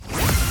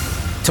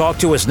Talk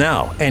to us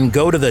now and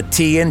go to the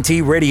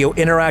TNT Radio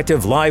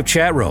Interactive Live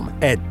chat room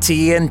at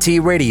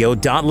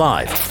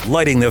tntradio.live.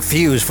 Lighting the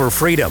fuse for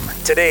freedom.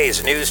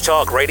 Today's News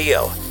Talk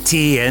Radio,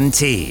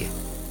 TNT.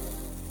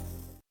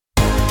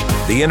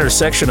 The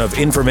intersection of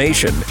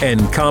information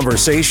and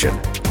conversation.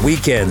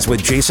 Weekends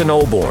with Jason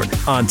Olbourne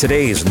on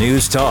today's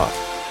News Talk,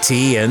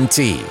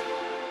 TNT.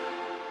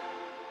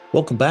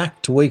 Welcome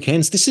back to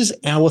Weekends. This is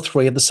hour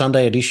 3 of the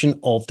Sunday edition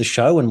of the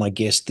show, and my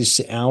guest this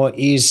hour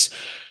is,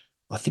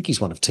 I think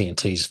he's one of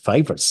TNT's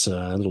favourites,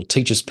 a little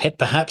teacher's pet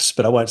perhaps,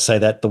 but I won't say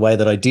that the way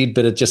that I did,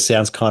 but it just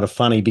sounds kind of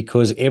funny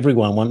because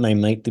everyone, when they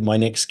meet my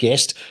next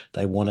guest,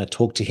 they want to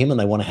talk to him and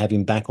they want to have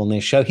him back on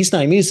their show. His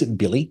name is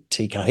Billy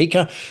Te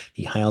Kahika.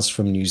 He hails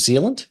from New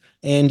Zealand,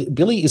 and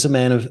Billy is a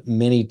man of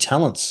many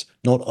talents.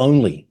 Not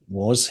only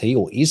was he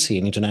or is he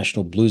an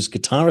international blues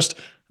guitarist,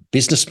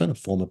 businessman, a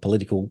former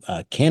political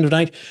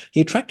candidate, he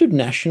attracted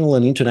national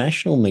and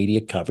international media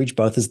coverage,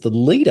 both as the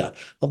leader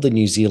of the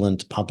New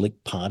Zealand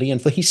Public Party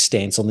and for his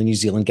stance on the New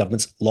Zealand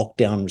government's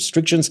lockdown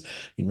restrictions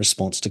in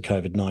response to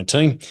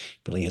COVID-19.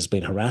 Billy has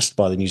been harassed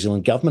by the New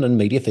Zealand government and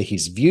media for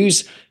his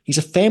views. He's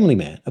a family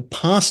man, a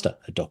pastor,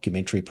 a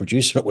documentary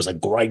producer. It was a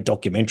great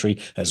documentary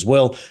as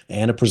well,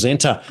 and a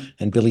presenter.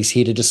 And Billy's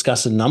here to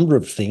discuss a number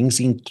of things,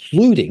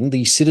 including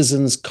the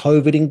Citizens'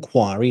 COVID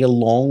inquiry,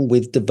 along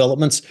with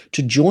developments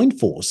to join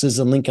forces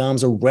and link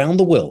arms around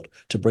the world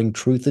to bring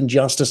truth and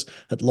justice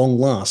at long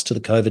last to the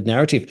COVID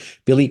narrative.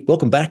 Billy,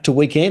 welcome back to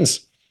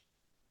Weekends.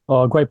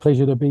 Oh, great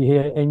pleasure to be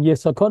here. And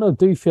yes, I kind of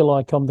do feel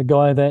like I'm the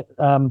guy that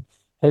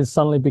has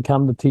suddenly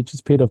become the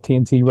teacher's pet of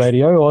TNT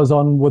Radio. I was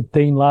on with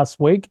Dean last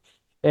week,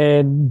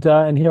 and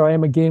here I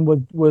am again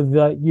with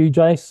you,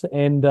 Jace,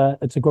 and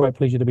it's a great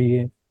pleasure to be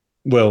here.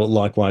 Well,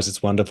 likewise,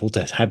 it's wonderful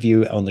to have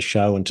you on the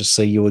show and to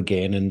see you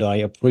again. And I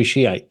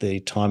appreciate the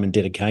time and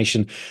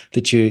dedication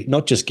that you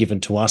not just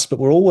given to us, but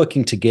we're all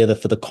working together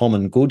for the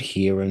common good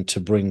here and to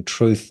bring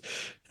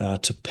truth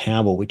to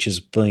power, which has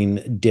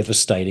been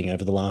devastating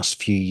over the last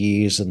few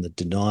years, and the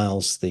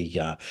denials, the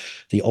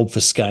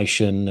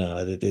obfuscation,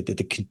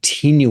 the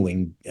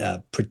continuing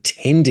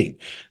pretending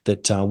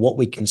that what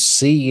we can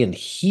see and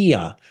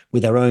hear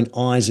with our own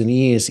eyes and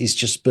ears is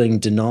just being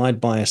denied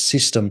by a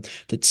system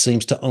that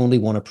seems to only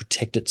want to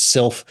protect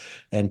itself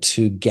and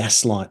to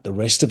gaslight the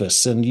rest of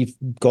us. And you've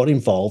got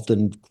involved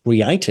and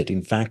created,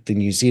 in fact, the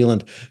New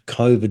Zealand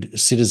COVID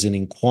citizen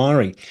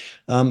inquiry.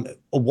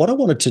 What I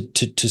wanted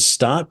to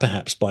start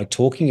perhaps by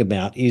talking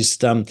about is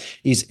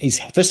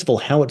first of all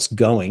how it's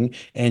going,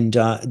 and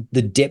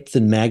the depth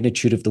and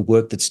magnitude of the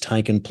work that's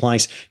taken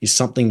place is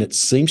something that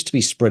seems to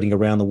be spreading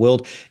around the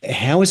world.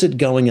 How is it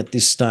going at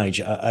this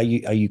stage? Are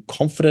you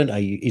confident?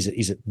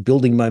 Is it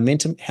building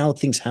momentum? How are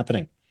things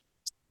happening?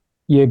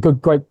 Yeah,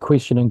 great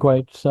question, and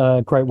great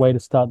way to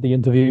start the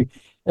interview.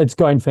 It's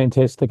going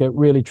fantastic. It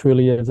really,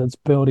 truly is. It's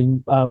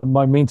building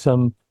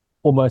momentum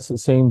almost, it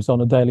seems, on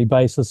a daily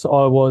basis.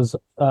 I was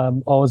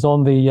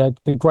on the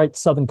great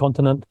southern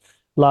continent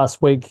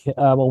last week.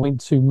 I went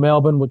to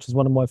Melbourne, which is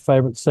one of my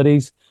favourite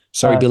cities.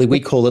 Sorry, Billy, we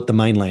call it the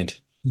mainland.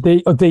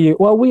 We are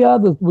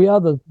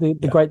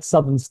the great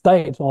southern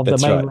state of the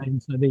mainland.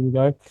 Right. So there you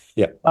go.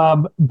 Yeah.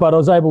 But I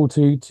was able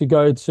to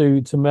go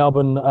to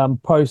Melbourne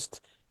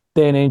post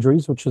Dan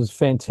Andrews, which was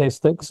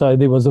fantastic. So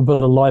there was a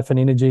bit of life and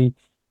energy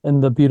in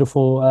the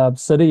beautiful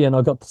city, and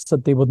I got to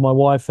sit there with my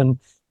wife and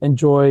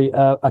enjoy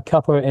a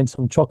cuppa and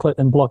some chocolate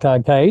in Block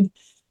Arcade.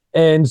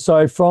 And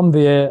so from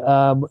there,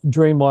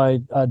 during my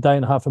day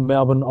and a half in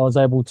Melbourne, I was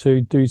able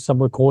to do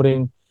some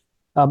recording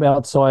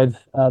outside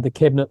the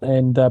Cabinet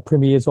and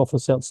Premier's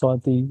office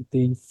outside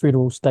the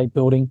Federal State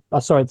Building.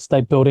 The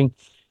State Building.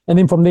 And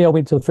then from there, I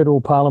went to the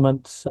Federal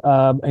Parliament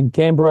in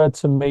Canberra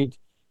to meet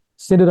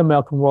Senator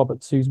Malcolm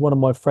Roberts, who's one of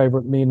my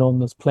favourite men on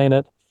this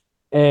planet,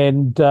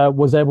 and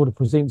was able to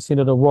present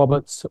Senator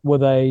Roberts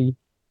with a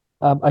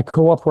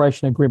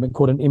cooperation agreement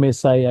called an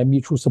MSA, a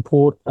mutual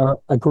support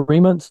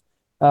agreement,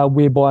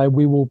 whereby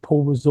we will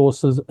pull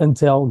resources,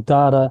 intel,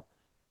 data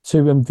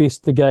to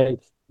investigate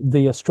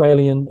the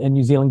Australian and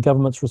New Zealand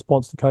government's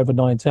response to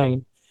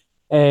COVID-19.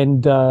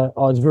 And I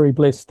was very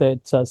blessed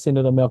that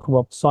Senator Malcolm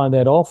Roberts signed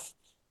that off,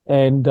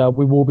 and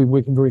we will be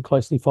working very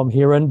closely from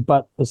here in.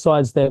 But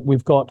besides that,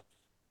 we've got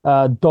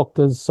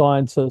doctors,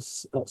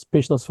 scientists,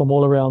 specialists from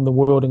all around the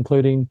world,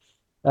 including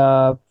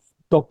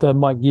Dr.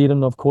 Mike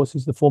Yeadon, of course,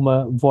 who's the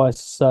former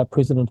vice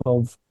president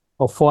of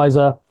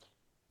Pfizer,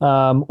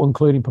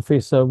 including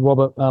Professor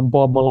Robert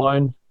Bob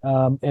Malone,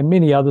 and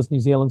many others,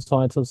 New Zealand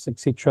scientists,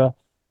 etc.,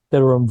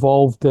 that are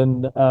involved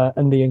in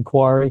the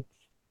inquiry.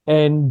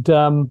 And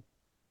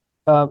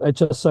it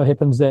just so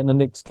happens that in the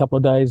next couple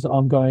of days,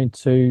 I'm going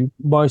to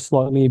most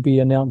likely be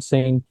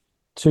announcing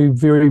two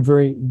very,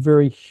 very,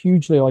 very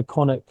hugely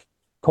iconic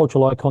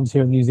cultural icons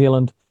here in New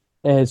Zealand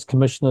as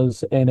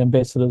commissioners and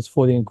ambassadors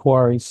for the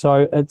inquiry.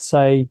 So it's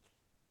an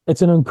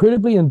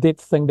incredibly in-depth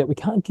thing that we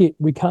can't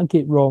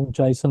get wrong,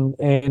 Jason.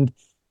 And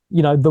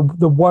you know,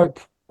 the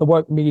woke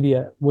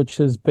media, which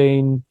has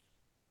been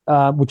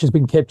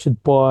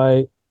captured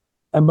by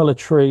a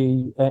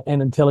military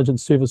and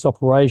intelligence service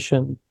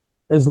operation,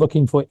 is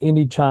looking for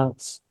any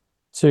chance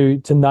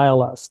to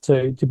nail us,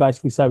 to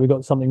basically say we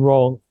got something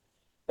wrong.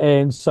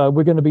 And so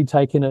we're going to be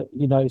taking it,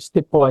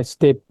 step by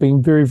step,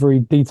 being very, very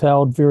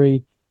detailed,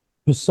 very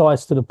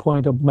precise to the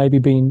point of maybe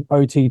being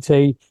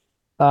OTT.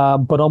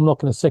 But I'm not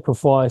going to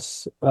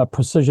sacrifice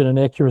precision and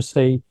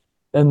accuracy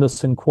in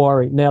this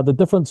inquiry. Now, the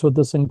difference with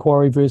this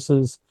inquiry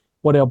versus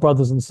what our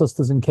brothers and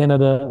sisters in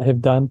Canada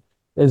have done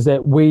is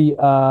that we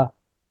are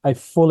a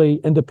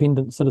fully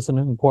independent citizen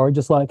inquiry,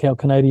 just like our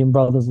Canadian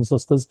brothers and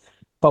sisters.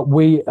 But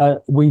we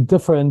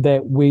differ in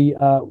that we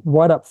are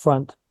right up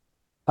front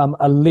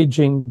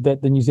alleging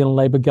that the New Zealand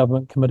Labour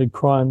government committed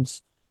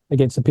crimes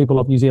against the people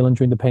of New Zealand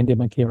during the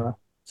pandemic era.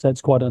 So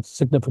it's quite a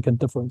significant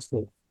difference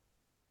there.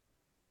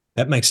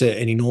 That makes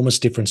an enormous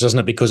difference, doesn't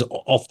it? Because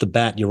off the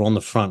bat, you're on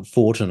the front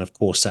foot, and of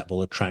course that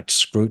will attract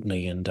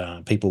scrutiny, and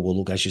people will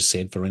look, as you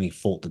said, for any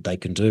fault that they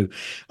can do.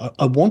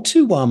 I want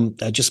to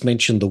just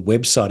mention the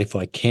website, if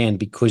I can,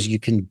 because you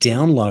can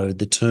download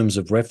the terms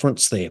of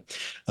reference there.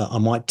 I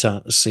might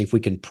see if we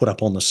can put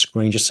up on the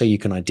screen just so you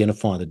can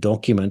identify the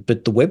document.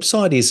 But the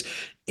website is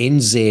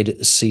nzcci.com.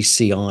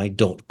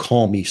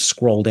 You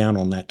scroll down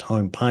on that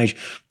homepage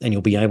and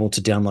you'll be able to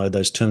download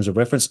those terms of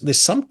reference.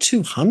 There's some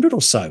 200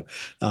 or so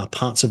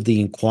parts of the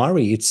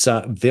inquiry. It's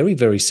very,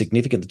 very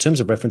significant. The terms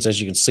of reference,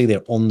 as you can see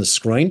there on the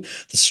screen,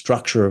 the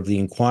structure of the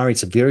inquiry,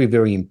 it's a very,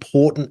 very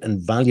important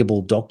and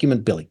valuable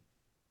document, Billy.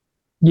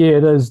 Yeah,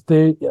 it is.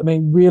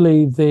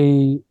 Really,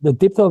 the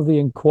depth of the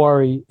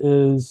inquiry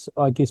is,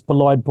 I guess,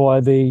 belied by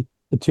the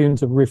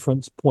terms of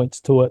reference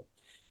points to it.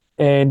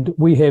 And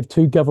we have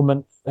two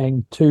government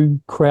and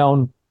two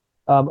Crown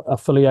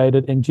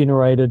affiliated and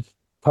generated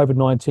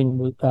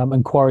COVID-19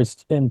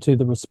 inquiries into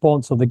the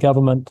response of the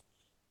government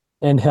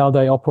and how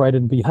they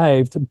operated and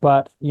behaved.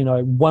 But,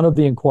 one of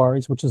the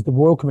inquiries, which is the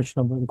Royal Commission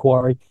of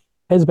Inquiry,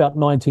 has about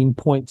 19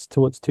 points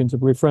to its terms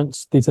of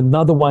reference. There's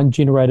another one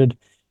generated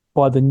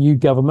by the new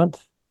government.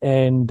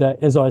 And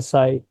as I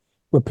say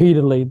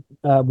repeatedly,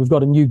 we've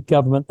got a new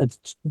government.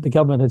 The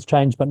government has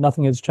changed, but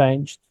nothing has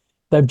changed.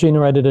 They've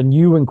generated a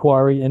new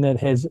inquiry, and it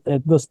has,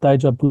 at this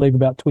stage, I believe,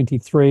 about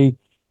 23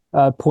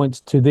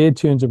 points to their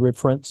terms of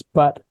reference.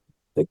 But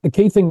the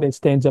key thing that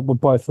stands up with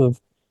both of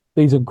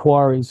these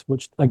inquiries,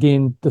 which,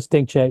 again,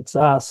 distinctiates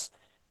us,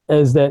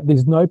 is that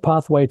there's no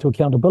pathway to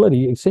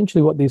accountability.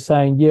 Essentially what they're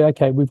saying, yeah,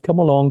 okay, we've come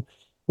along,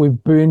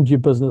 we've burned your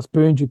business,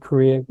 burned your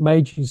career,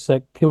 made you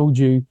sick, killed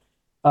you.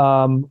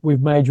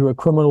 We've made you a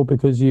criminal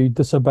because you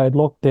disobeyed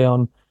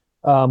lockdown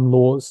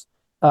laws.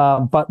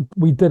 But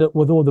we did it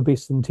with all the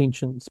best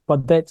intentions.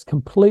 But that's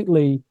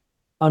completely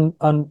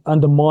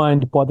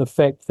undermined by the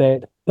fact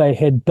that they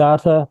had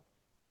data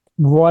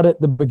right at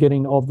the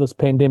beginning of this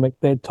pandemic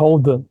that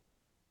told them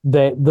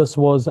that this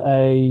was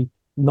a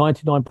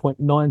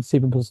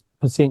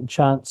 99.97%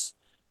 chance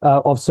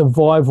of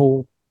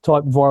survival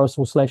type virus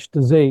or /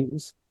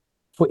 disease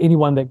for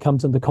anyone that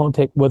comes into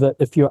contact with it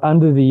if you're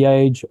under the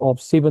age of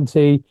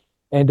 70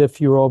 and if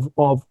you're of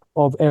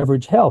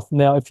average health.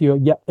 Now, if you're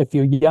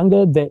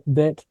younger,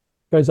 that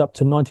goes up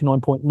to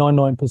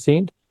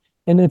 99.99%.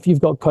 And if you've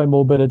got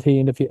comorbidity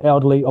and if you're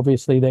elderly,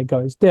 obviously that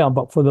goes down.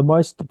 But for the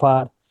most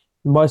part,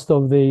 most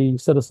of the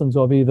citizens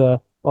of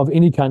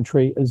any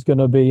country is going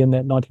to be in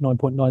that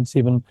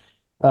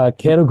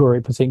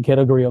 99.97%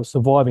 category of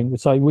surviving.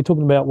 So we're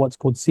talking about what's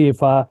called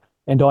CFR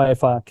and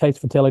IFR, case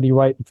fatality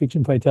rate,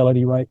 infection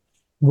fatality rate,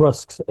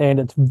 risks, and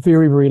it's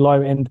very, very low.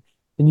 And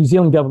the New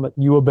Zealand government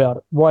knew about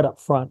it right up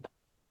front.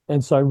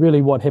 And so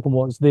really what happened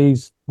was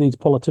these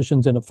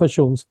politicians and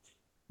officials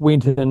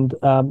went and,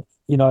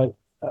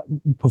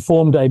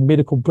 performed a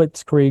medical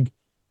blitzkrieg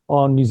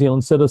on New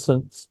Zealand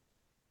citizens.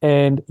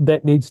 And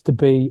that needs to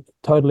be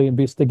totally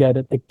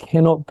investigated. It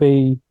cannot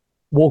be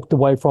walked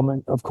away from.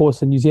 And of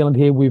course, in New Zealand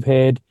here, we've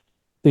had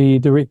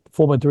the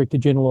former Director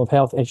General of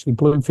Health, Ashley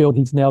Bloomfield.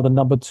 He's now the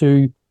number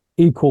 2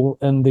 equal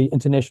in the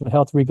International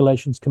Health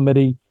Regulations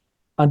Committee,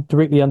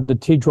 directly under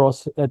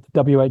Tedros at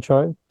the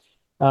WHO.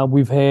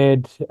 We've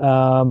had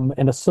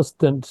an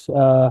assistant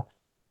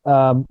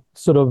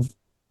sort of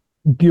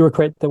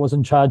bureaucrat that was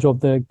in charge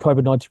of the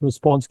COVID-19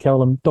 response,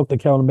 Dr.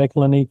 Carolyn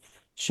McElhinney.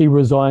 She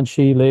resigned,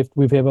 she left.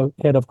 We've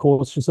had, of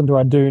course, Jacinda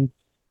Ardern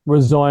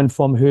resign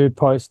from her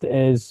post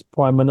as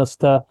Prime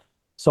Minister,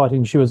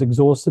 citing she was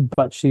exhausted,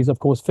 but she's, of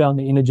course, found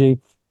the energy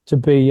to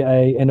be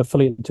an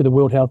affiliate to the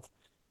World Health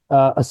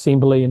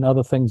Assembly and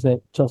other things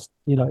that just,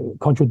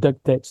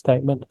 contradict that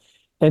statement.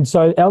 And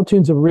so our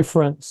terms of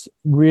reference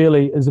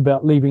really is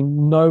about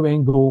leaving no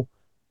angle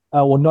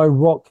or no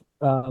rock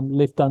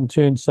left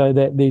unturned, so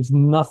that there's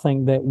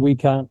nothing that we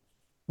can't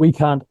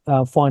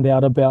find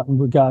out about in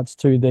regards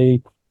to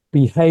the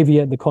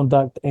behaviour, the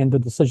conduct, and the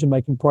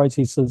decision-making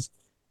processes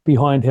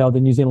behind how the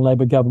New Zealand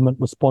Labour government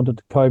responded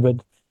to COVID.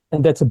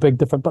 And that's a big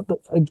difference. But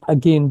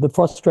again, the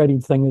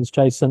frustrating thing is,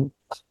 Jason,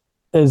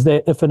 is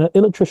that if an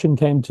electrician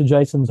came to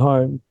Jason's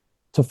home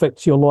to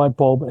fix your light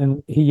bulb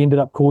and he ended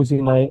up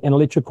causing an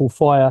electrical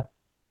fire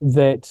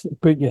that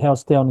burnt your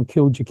house down and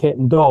killed your cat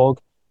and dog,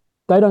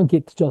 they don't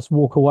get to just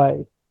walk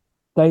away.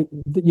 They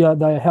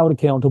are held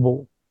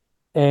accountable.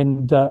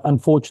 And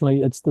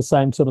unfortunately, it's the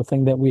same sort of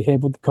thing that we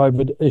have with the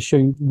COVID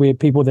issue, where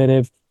people that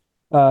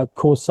have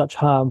caused such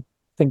harm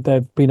think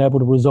they've been able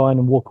to resign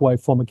and walk away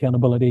from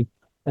accountability,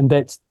 and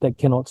that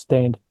cannot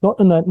stand. Not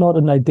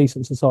in a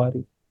decent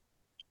society.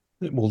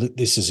 Well,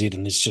 this is it,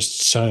 and there's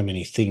just so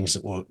many things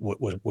that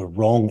were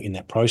wrong in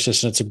that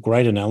process. And it's a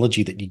great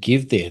analogy that you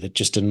give there, that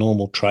just a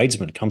normal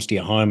tradesman comes to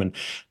your home and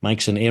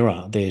makes an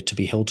error there to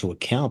be held to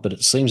account. But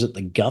it seems that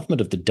the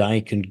government of the day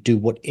can do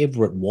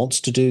whatever it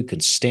wants to do, can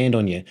stand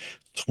on your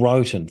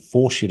throat and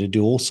force you to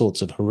do all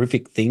sorts of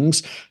horrific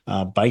things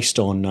based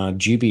on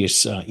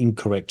dubious,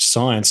 incorrect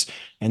science.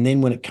 And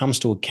then when it comes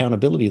to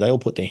accountability, they all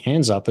put their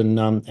hands up and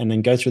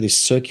then go through this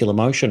circular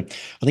motion.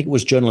 I think it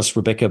was journalist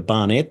Rebecca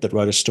Barnett that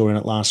wrote a story on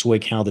it last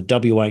week, how the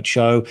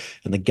WHO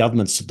and the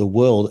governments of the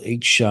world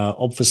each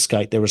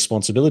obfuscate their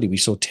responsibility. We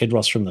saw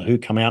Tedros from the WHO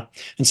come out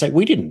and say,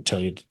 we didn't tell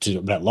you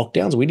about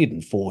lockdowns, we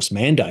didn't force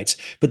mandates.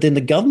 But then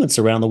the governments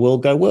around the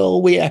world go,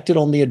 well, we acted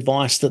on the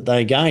advice that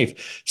they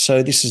gave.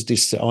 So this is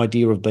this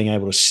idea of being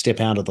able to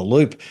step out of the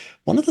loop.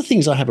 One of the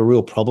things I have a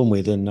real problem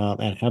with, and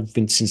have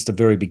been since the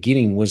very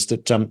beginning, was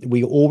that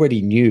we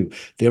already knew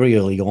very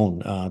early on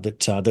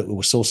that there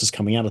were sources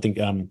coming out. I think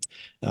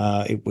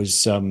it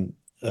was.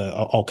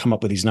 I'll come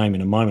up with his name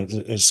in a moment.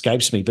 It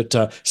escapes me, but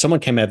someone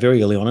came out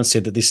very early on and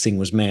said that this thing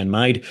was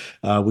man-made,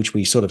 which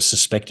we sort of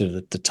suspected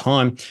at the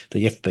time.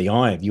 The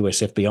FBI, US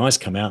FBI, has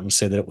come out and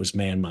said that it was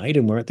man-made,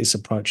 and we're at this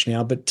approach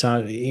now. But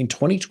in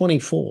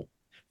 2024.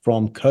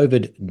 From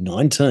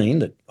COVID-19,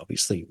 that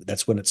obviously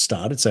that's when it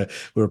started. So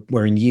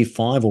we're in year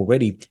 5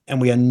 already, and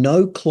we are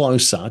no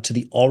closer to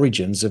the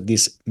origins of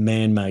this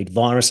man-made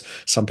virus.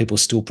 Some people are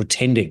still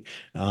pretending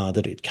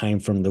that it came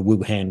from the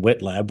Wuhan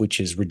wet lab, which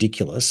is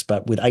ridiculous.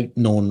 But with 8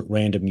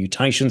 non-random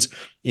mutations,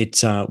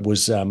 it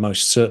was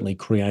most certainly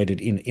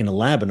created in a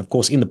lab. And of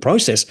course, in the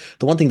process,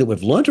 the one thing that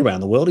we've learned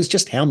around the world is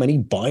just how many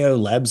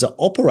biolabs are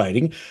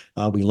operating.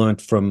 We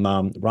learned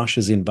from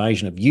Russia's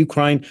invasion of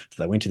Ukraine.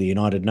 They went to the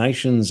United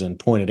Nations and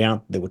pointed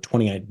out there were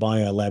 28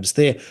 biolabs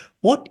there.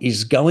 What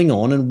is going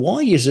on, and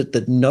why is it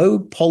that no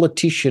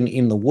politician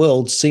in the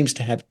world seems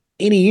to have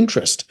any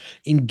interest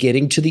in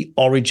getting to the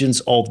origins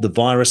of the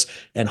virus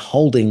and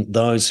holding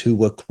those who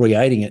were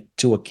creating it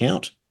to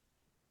account?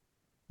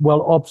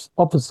 Well,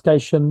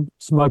 obfuscation,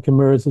 smoke and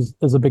mirrors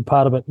is a big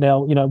part of it. Now,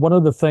 one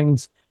of the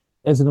things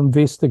as an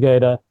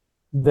investigator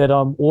that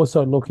I'm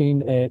also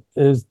looking at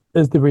is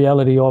the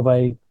reality of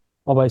a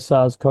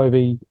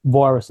SARS-CoV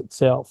virus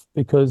itself,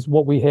 because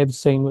what we have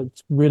seen,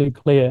 it's really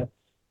clear,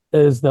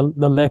 is the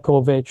lack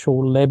of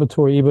actual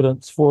laboratory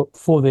evidence for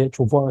the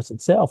actual virus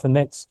itself. And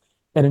that's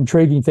an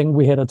intriguing thing.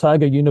 We had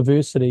Otago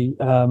University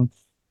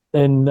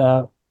in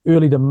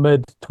early to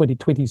mid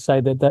 2020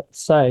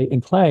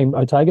 claim,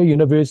 Otago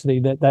University,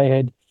 that they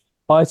had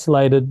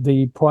isolated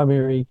the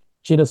primary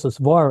genesis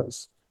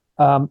virus.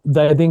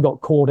 They then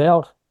got called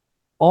out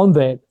on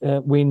that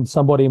when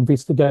somebody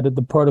investigated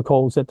the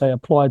protocols that they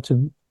applied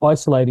to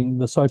isolating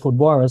the so-called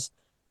virus,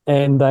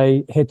 and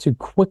they had to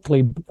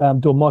quickly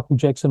do a Michael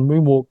Jackson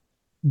moonwalk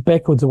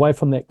backwards away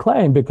from that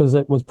claim because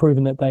it was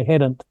proven that they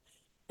hadn't.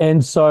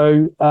 And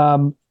so,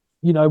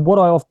 what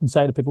I often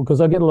say to people,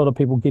 because I get a lot of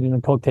people getting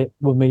in contact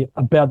with me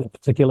about that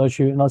particular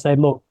issue, and I say,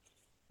 look,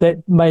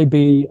 that may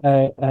be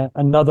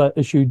another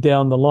issue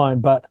down the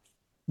line, but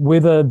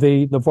whether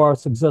the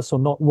virus exists or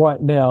not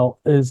right now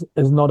is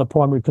not a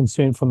primary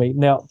concern for me.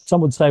 Now,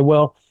 some would say,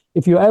 well,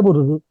 if you're able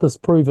to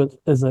disprove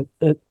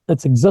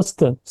its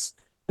existence,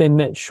 then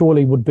that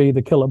surely would be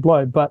the killer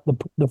blow. But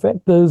the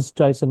fact is,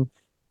 Jason,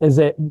 is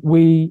that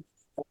we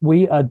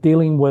are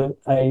dealing with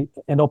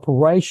an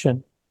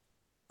operation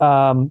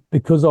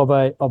because of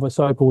a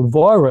so-called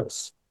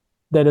virus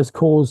that has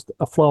caused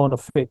a flow-on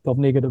effect of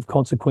negative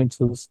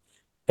consequences.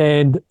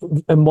 And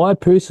in my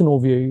personal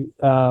view,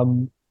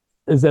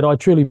 is that I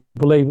truly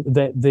believe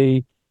that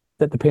the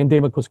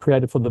pandemic was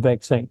created for the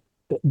vaccine.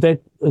 That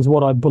is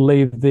what I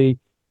believe the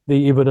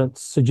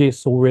evidence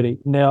suggests already.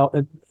 Now,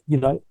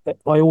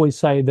 I always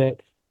say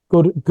that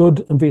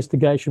good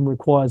investigation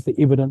requires the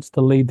evidence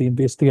to lead the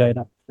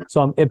investigator.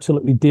 So I'm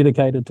absolutely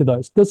dedicated to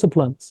those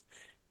disciplines.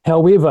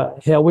 However,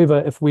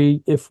 if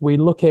we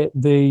look at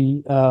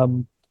the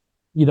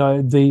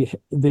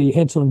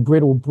Hansel and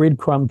Gretel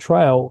breadcrumb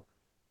trail,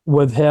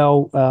 with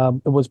how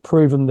it was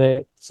proven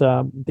that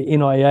the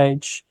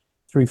NIH,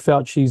 through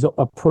Fauci's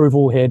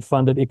approval, had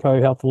funded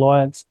Eco Health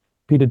Alliance.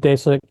 Peter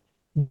Daszak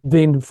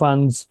then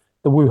funds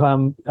the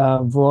Wuhan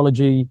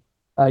virology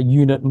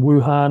unit in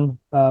Wuhan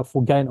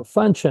for gain of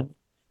function.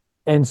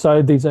 And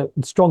so there's a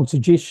strong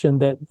suggestion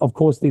that, of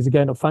course, there's a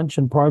gain of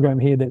function program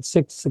here that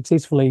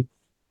successfully,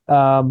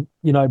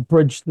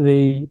 bridged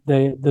the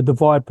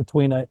divide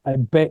between a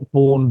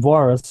bat-borne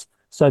virus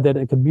so that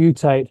it could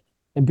mutate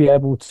and be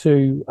able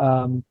to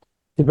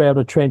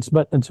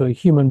transmit into a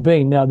human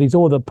being. Now, there's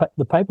all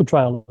the paper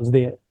trail is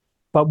there,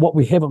 but what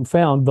we haven't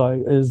found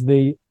though is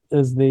the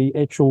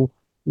actual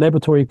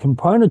laboratory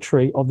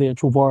componentry of the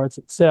actual virus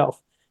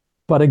itself.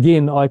 But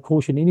again, I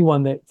caution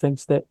anyone that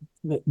thinks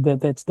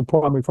that's the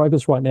primary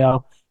focus right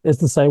now is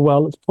to say,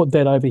 well, let's put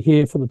that over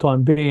here for the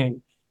time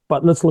being.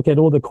 but let's look at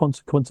all the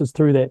consequences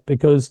through that,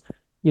 because,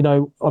 you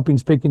know, I've been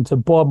speaking to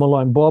Bob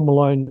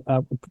Malone,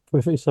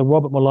 Professor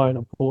Robert Malone,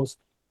 of course,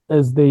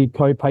 is the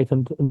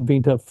co-patent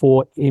inventor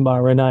for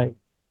mRNA.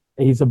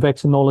 He's a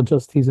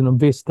vaccinologist. He's an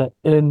investor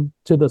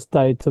to this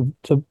day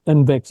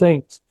in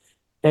vaccines.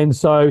 And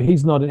so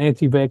he's not an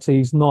anti-vaxxer.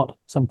 He's not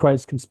some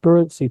crazy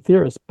conspiracy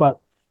theorist,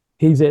 but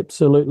he's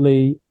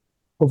absolutely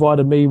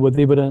provided me with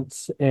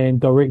evidence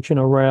and direction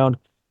around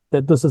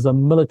that this is a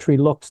military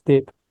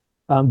lockstep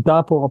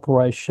DARPA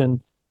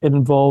operation. It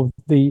involved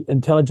the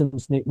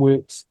intelligence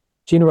networks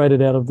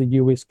generated out of the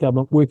US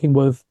government working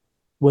with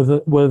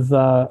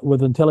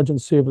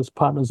intelligence service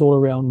partners all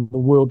around the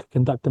world to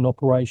conduct an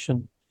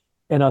operation.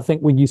 And I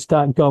think when you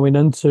start going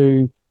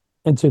into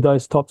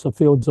those types of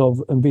fields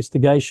of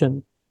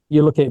investigation,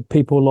 you look at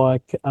people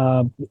like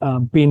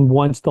Ben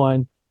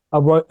Weinstein,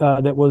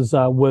 that was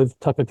with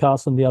Tucker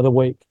Carlson the other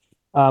week.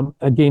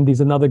 Again,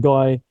 there's another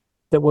guy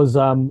that was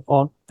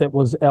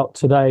out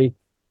today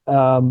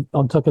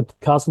on Tucker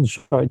Carlson's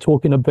show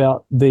talking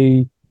about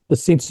the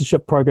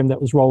censorship program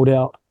that was rolled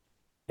out,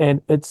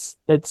 and it's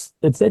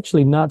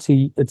actually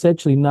Nazi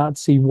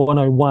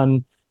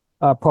 101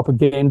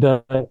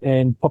 propaganda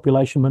and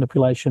population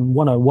manipulation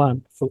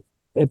 101 for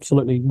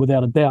absolutely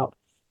without a doubt.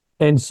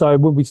 And so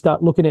when we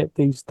start looking at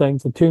these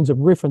things in terms of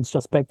reference,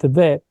 just back to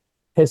that,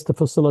 has to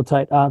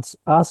facilitate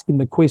asking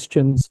the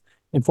questions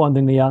and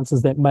finding the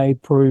answers that may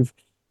prove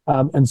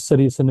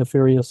insidious and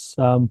nefarious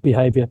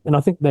behavior. And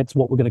I think that's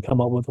what we're going to come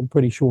up with. I'm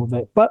pretty sure of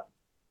that. But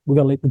we're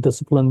going to let the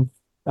discipline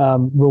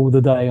rule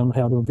the day on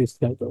how to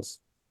investigate this.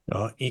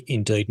 Oh,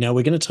 indeed. Now,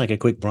 we're going to take a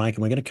quick break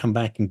and we're going to come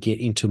back and get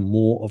into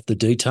more of the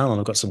detail.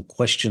 And I've got some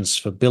questions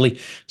for Billy,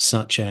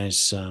 such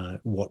as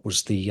what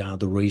was the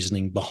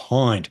reasoning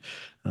behind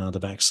the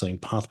vaccine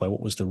pathway? What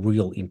was the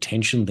real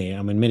intention there?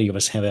 I mean, many of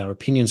us have our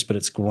opinions, but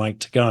it's great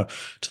to go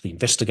to the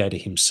investigator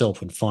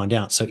himself and find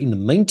out. So in the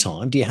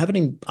meantime, do you have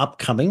any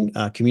upcoming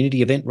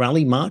community event,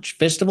 rally, march,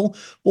 festival,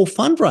 or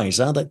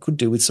fundraiser that could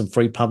do with some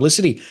free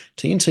publicity?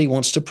 TNT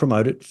wants to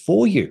promote it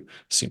for you.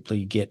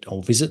 Simply get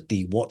or visit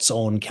the What's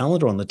On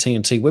calendar on the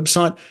TNT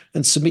website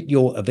and submit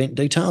your event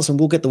details, and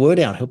we'll get the word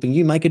out, helping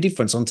you make a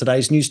difference on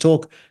today's News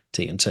Talk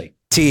TNT.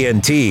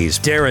 TNT's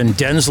Darren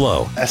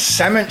Denslow. A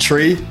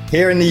cemetery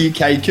here in the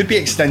UK could be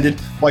extended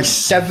by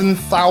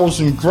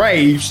 7,000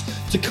 graves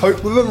to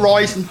cope with a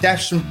rise in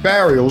deaths and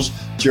burials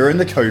during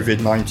the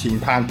COVID-19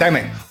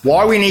 pandemic.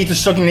 Why we need to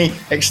suddenly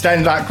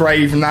extend that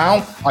graveyard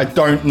now, I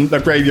don't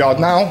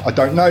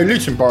know.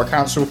 Luton Borough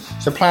Council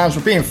said plans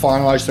were being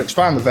finalised to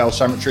expand the Vale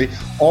Cemetery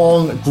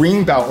on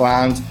Greenbelt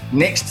land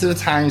next to the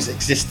town's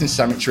existing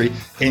cemetery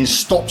in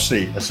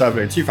Stopsley. A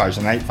survey in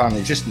 2008 found the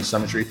existing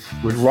cemetery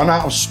would run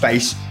out of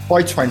space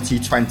by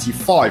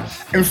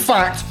 2025. In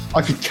fact,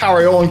 I could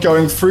carry on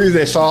going through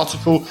this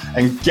article,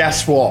 and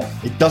guess what?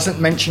 It doesn't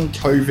mention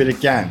COVID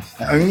again.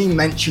 It only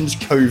mentions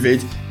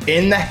COVID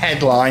in the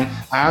headline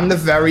and the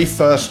very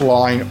first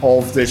line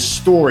of this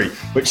story,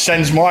 which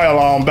sends my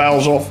alarm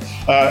bells off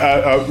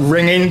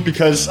ringing,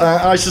 because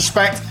I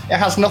suspect it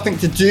has nothing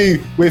to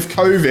do with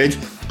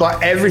COVID,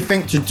 but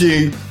everything to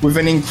do with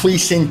an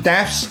increase in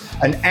deaths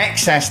and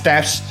excess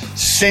deaths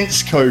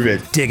since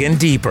COVID. Digging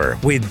deeper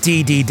with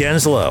D.D.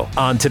 Denslow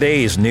on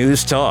today's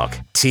News Talk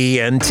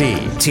TNT.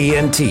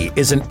 TNT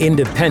is an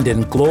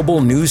independent global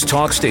news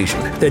talk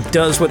station that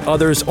does what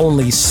others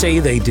only say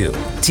they do.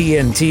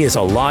 TNT is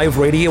a live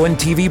radio and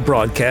TV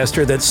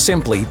broadcaster that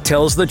simply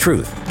tells the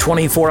truth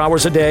 24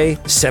 hours a day,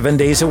 7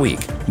 days a week.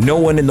 No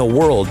one in the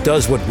world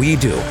does what we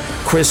do,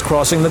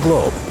 crisscrossing the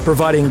globe,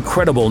 providing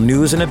credible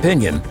news and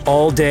opinion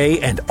all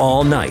day and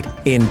all night.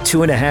 In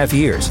 2.5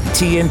 years,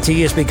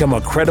 TNT has become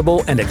a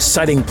credible and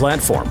exciting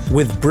platform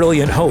with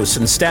brilliant hosts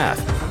and staff.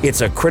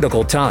 It's a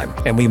critical time,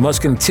 and we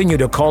must continue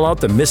to call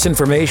out the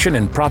misinformation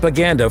and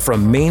propaganda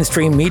from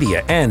mainstream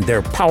media and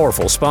their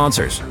powerful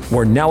sponsors.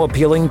 We're now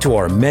appealing to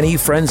our many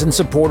friends and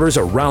supporters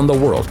around the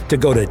world to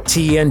go to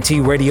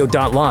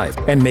tntradio.live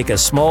and make a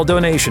small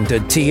donation to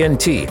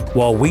TNT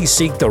while we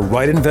seek the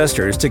right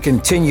investors to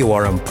continue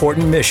our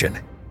important mission.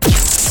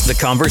 The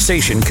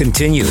conversation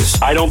continues.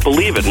 I don't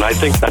believe it, and I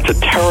think that's a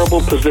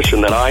terrible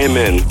position that I am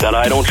in, that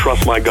I don't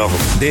trust my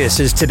government. This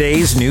is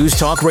today's News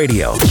Talk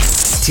Radio,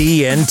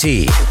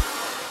 TNT.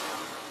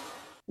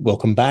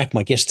 Welcome back.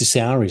 My guest this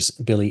hour is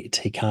Billy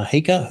Te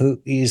Kahika,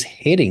 who is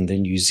heading the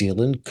New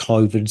Zealand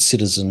COVID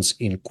Citizens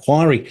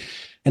Inquiry.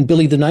 And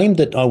Billy, the name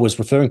that I was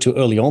referring to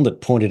early on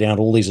that pointed out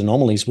all these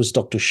anomalies was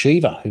Dr.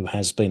 Shiva, who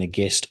has been a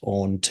guest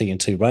on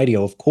TNT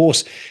Radio, of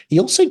course. He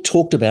also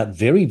talked about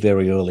very,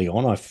 very early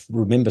on, I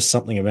remember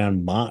something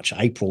around March,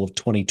 April of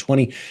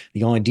 2020,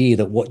 the idea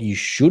that what you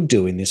should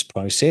do in this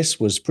process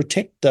was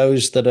protect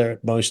those that are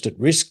most at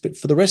risk. But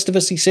for the rest of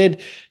us, he said,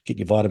 get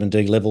your vitamin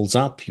D levels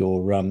up,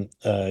 your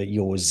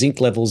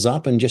zinc levels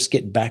up, and just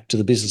get back to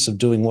the business of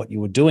doing what you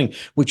were doing,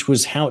 which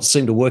was how it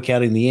seemed to work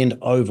out in the end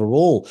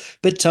overall.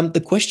 But the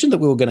question that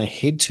we we're going to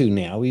head to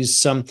now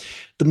is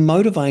the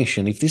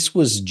motivation. If this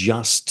was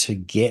just to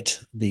get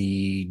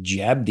the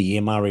jab, the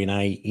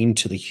mRNA,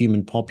 into the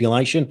human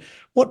population,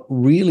 what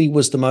really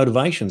was the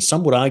motivation?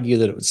 Some would argue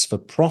that it was for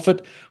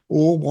profit,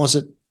 or was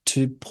it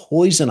to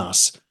poison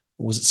us,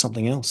 or was it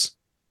something else?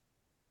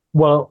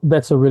 Well,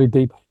 that's a really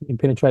deep and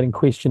penetrating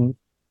question.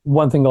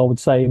 One thing I would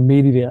say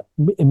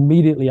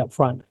immediately up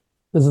front,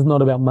 this is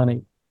not about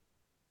money.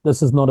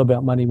 This is not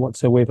about money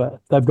whatsoever.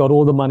 They've got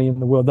all the money in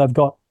the world. They've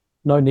got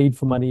no need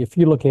for money. If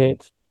you look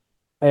at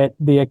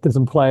the actors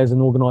and players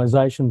and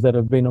organisations that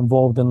have been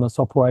involved in this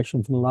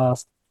operation for the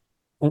last,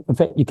 in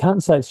fact, you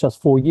can't say it's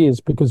just 4 years,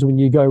 because when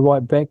you go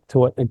right back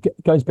to it,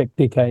 it goes back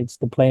decades,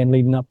 the plan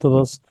leading up to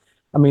this.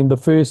 I mean, the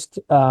first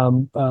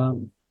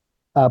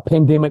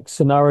pandemic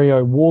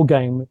scenario war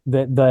game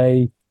that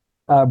they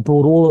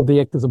brought all of the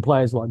actors and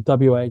players like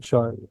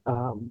WHO,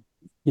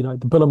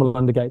 the Bill and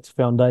Melinda Gates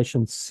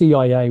Foundation,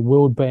 CIA,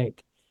 World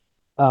Bank,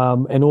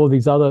 and all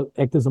these other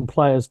actors and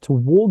players to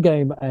war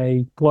game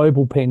a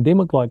global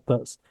pandemic like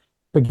this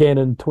began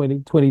in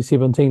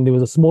 2017. There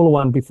was a smaller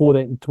one before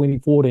that in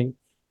 2014,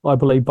 I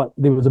believe, but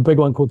there was a big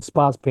one called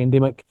SPARS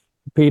Pandemic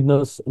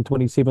Preparedness in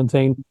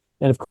 2017.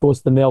 And of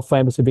course, the now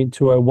famous Event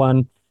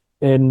 201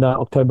 in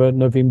October,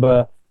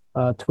 November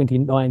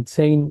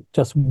 2019,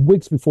 just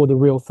weeks before the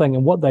real thing.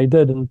 And what they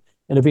did in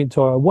Event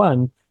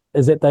 201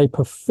 is that they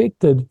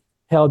perfected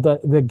how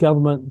the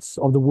governments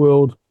of the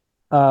world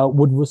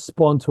would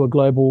respond to a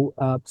global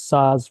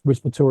SARS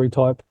respiratory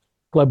type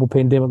global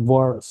pandemic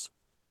virus.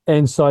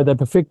 And so they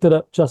perfected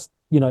it. Just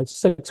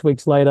 6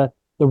 weeks later,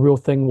 the real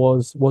thing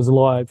was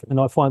live. And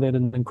I find that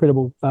an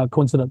incredible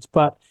coincidence.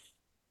 But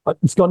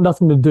it's got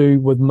nothing to do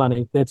with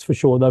money, that's for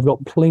sure. They've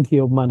got plenty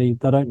of money.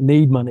 They don't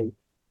need money.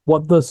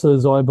 What this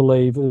is, I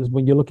believe, is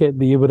when you look at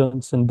the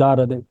evidence and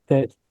data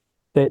that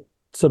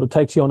sort of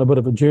takes you on a bit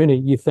of a journey,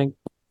 you think,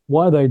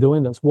 why are they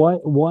doing this?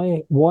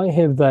 Why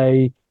have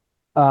they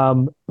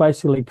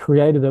basically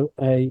created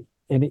an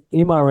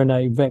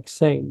mRNA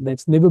vaccine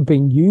that's never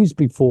been used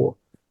before,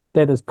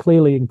 that is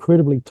clearly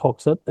incredibly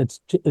toxic? It's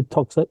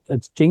toxic.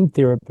 It's gene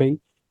therapy,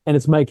 and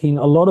it's making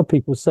a lot of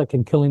people sick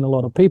and killing a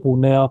lot of people.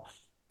 Now,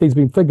 there's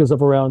been figures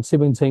of around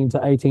 17 to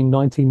 18,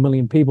 19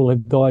 million people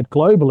have died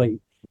globally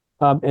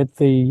at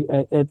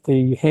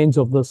the hands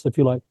of this, if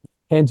you like,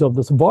 hands of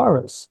this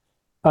virus.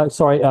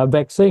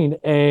 Vaccine.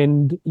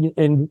 And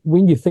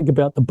when you think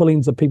about the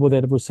billions of people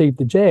that have received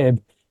the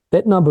jab,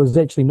 that number is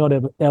actually not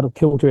out of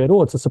kilter at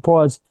all. It's a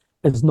surprise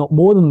it's not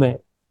more than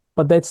that.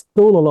 But that's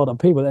still a lot of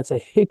people. That's a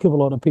heck of a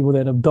lot of people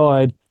that have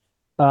died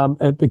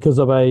because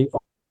of a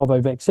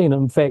vaccine.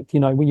 In fact,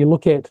 when you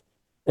look at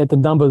the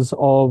numbers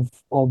of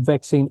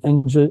vaccine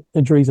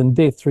injuries and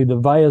death through the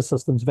VAERS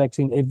systems,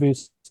 vaccine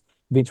adverse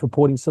events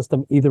reporting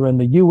system, either in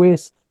the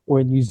US or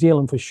in New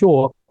Zealand for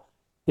sure,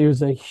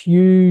 there's a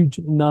huge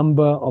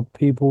number of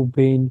people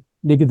being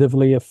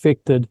negatively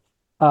affected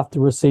after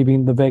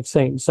receiving the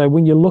vaccine. So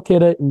when you look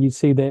at it and you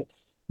see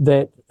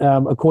that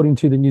according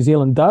to the New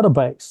Zealand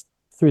database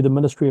through the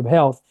Ministry of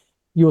Health,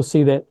 you'll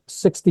see that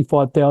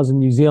 65,000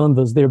 New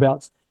Zealanders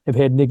thereabouts have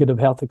had negative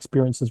health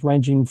experiences,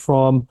 ranging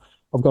from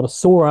I've got a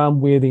sore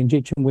arm where the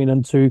injection went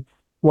into,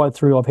 right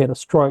through I've had a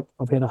stroke,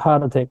 I've had a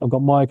heart attack, I've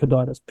got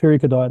myocarditis,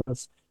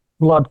 pericarditis,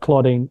 blood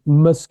clotting,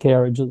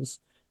 miscarriages,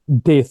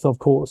 death, of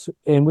course.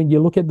 And when you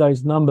look at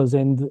those numbers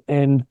and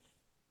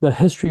the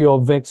history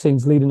of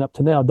vaccines leading up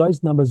to now,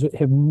 those numbers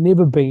have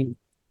never been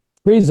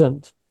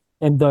present,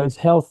 and those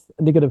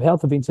negative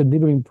health events have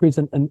never been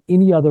present in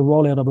any other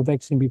rollout of a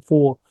vaccine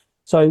before.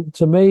 So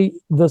to me,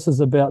 this is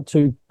about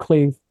two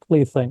clear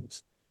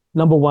things.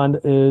 Number one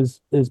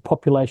is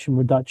population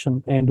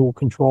reduction and or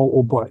control,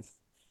 or both.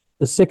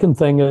 The second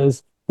thing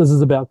is this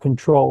is about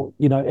control.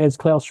 As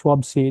Klaus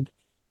Schwab said,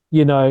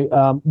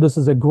 this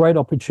is a great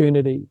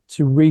opportunity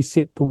to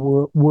reset the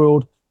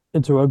world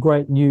into a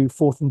great new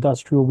fourth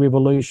industrial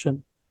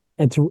revolution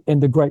and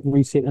the great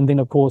reset. And then,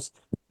 of course,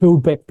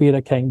 Build Back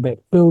Better came back.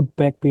 Build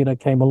Back Better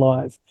came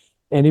alive.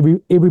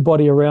 And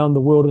everybody around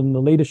the world in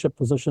the leadership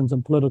positions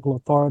and political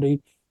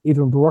authority,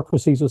 either in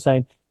bureaucracies, are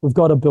saying, we've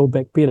got to build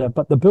back better.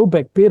 But the Build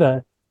Back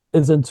Better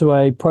is into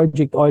a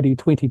Project ID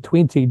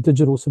 2020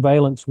 digital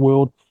surveillance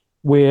world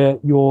where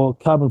your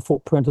carbon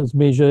footprint is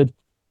measured.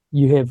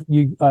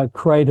 You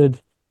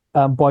created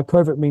by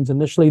covert means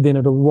initially, then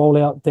it'll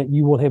roll out that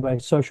you will have a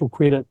social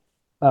credit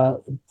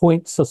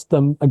point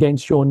system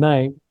against your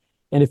name.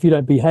 And if you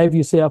don't behave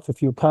yourself,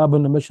 if your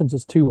carbon emissions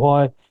is too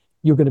high,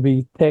 you're going to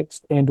be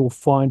taxed and or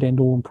fined and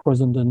or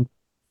imprisoned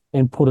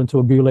and put into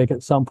a gulag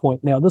at some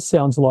point. Now, this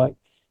sounds like,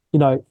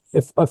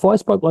 if I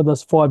spoke like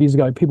this 5 years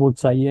ago, people would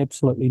say you're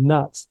absolutely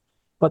nuts.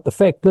 But the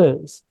fact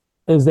is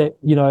that,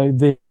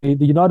 the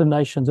United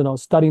Nations, and I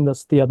was studying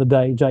this the other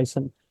day,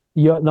 Jason,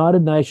 the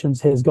United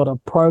Nations has got a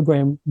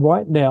program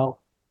right now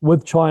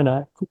with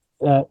China.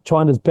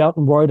 China's Belt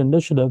and Road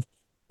Initiative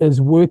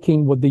is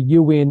working with the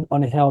UN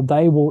on how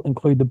they will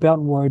include the Belt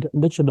and Road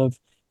Initiative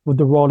with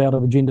the rollout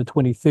of Agenda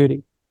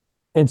 2030.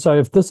 And so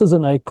if this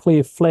isn't a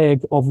clear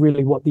flag of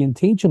really what the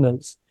intention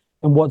is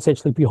and what's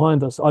actually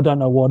behind this, I don't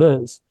know what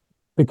is.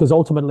 because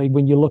ultimately,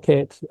 when you look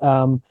at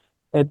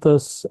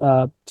this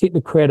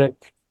technocratic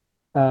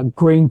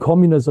green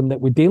communism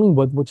that we're dealing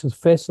with, which is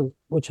fascist,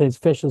 which has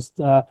fascist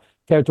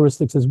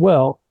characteristics as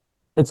well,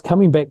 it's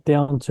coming back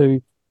down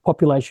to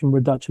population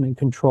reduction and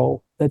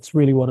control. That's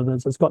really what it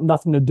is. It's got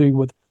nothing to do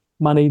with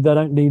money. They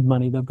don't need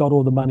money. They've got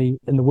all the money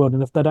in the world,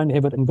 and if they don't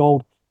have it in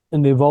gold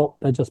in their vault,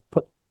 they just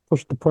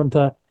push the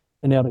printer,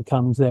 and out it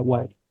comes that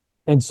way.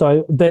 And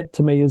so that,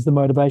 to me, is the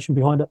motivation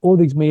behind it. All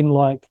these men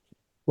like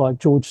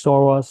George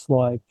Soros,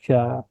 like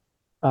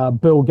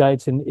Bill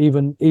Gates, and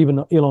even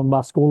Elon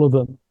Musk, all of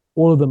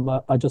them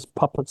are just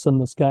puppets in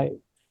this game.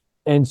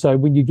 And so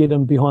when you get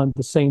them behind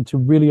the scene to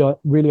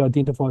really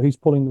identify who's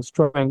pulling the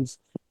strings,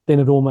 then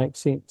it all makes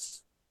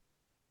sense.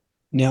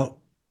 Now,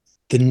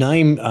 the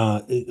name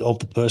of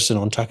the person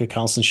on Tucker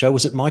Carlson's show,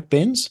 was it Mike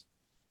Benz?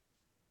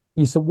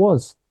 Yes, it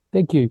was.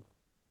 Thank you.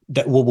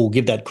 That we'll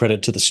give that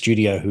credit to the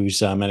studio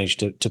who's managed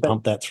to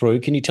pump that through.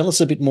 Can you tell us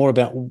a bit more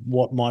about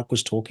what Mike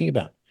was talking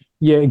about?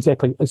 Yeah,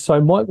 exactly. So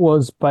Mike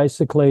was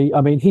basically,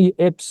 I mean, he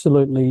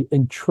absolutely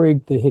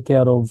intrigued the heck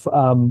out of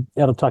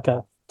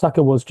Tucker.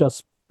 Tucker was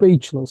just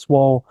speechless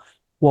while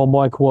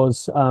Mike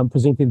was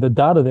presenting the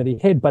data that he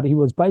had, but he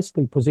was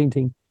basically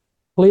presenting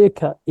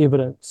clear-cut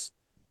evidence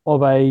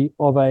of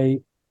a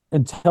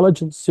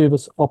intelligence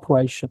service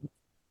operation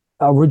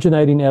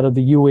originating out of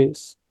the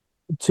US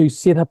to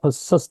set up a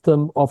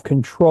system of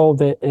control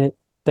that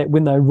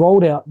when they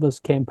rolled out this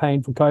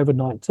campaign for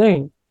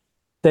COVID-19,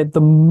 that the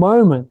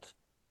moment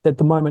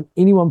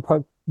anyone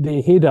poked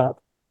their head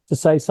up to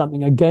say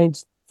something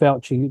against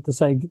Fauci, to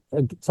say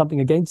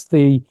something against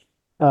the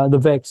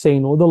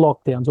vaccine or the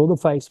lockdowns or the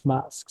face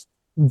masks,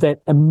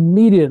 that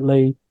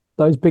immediately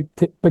those big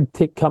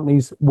tech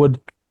companies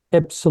would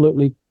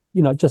absolutely,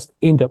 just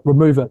end it,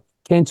 remove it.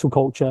 Cancel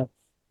culture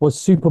was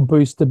super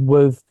boosted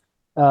with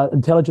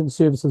intelligence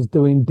services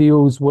doing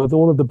deals with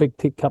all of the big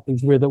tech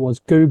companies, whether it was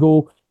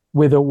Google,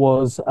 whether it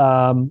was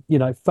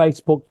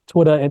Facebook,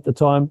 Twitter at the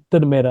time,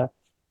 didn't matter.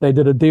 They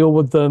did a deal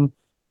with them.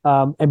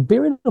 And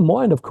bearing in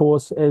mind, of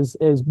course, as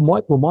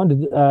Mike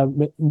reminded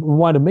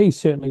me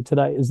certainly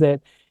today, is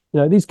that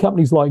these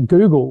companies like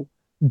Google,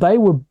 they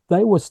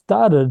were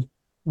started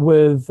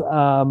with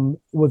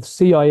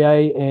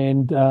CIA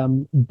and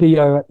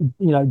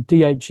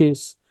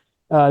DHS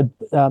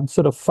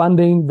sort of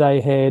funding.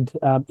 They had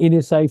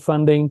NSA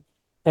funding,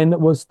 and it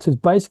was to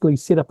basically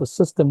set up a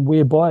system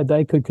whereby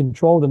they could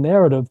control the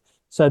narrative,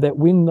 so that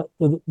when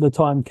the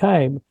time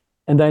came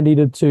and they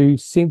needed to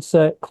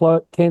censor,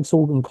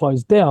 cancel, and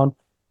close down,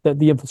 that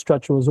the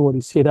infrastructure was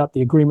already set up,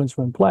 the agreements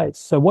were in place.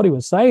 So what he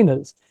was saying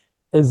is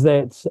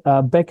that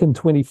back in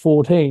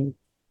 2014,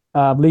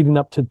 leading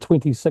up to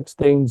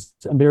 2016's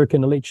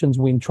American elections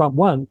when Trump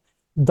won,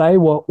 they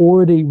were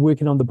already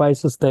working on the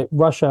basis that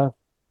Russia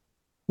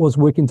was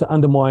working to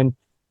undermine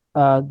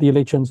the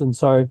elections. And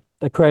so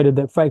they created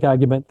that fake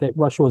argument that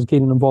Russia was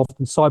getting involved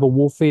in cyber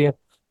warfare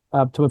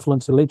to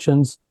influence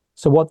elections.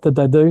 So what did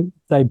they do?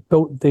 They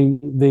built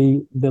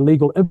the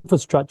legal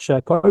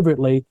infrastructure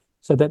covertly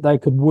so that they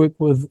could work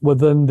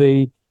within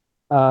the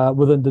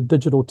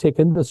digital tech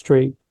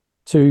industry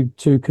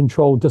to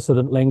control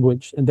dissident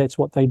language, and that's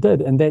what they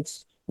did. And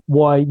that's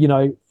why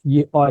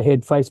I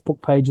had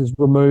Facebook pages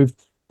removed.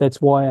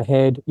 That's why I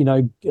had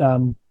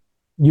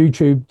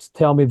YouTube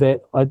tell me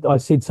that I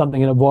said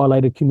something and it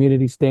violated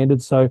community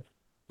standards, so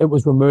it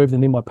was removed,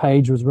 and then my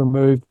page was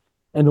removed,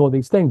 and all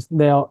these things.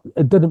 Now,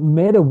 it didn't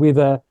matter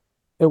whether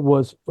it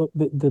was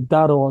the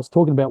data I was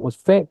talking about was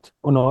fact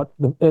or not.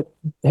 It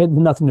had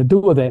nothing to do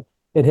with that.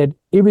 It had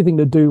everything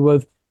to do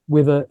with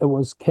whether it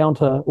was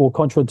counter or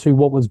contra to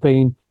what was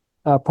being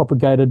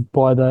propagated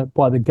by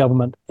the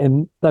government.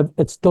 And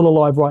it's still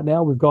alive right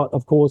now. We've got,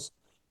 of course,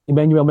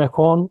 Emmanuel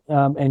Macron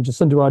and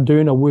Jacinda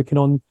Ardern are working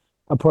on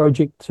a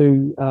project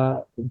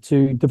to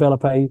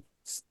develop a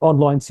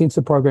online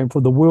censor program for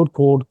the world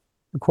called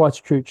the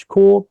Christchurch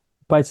Core,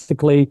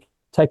 basically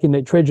taking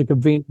that tragic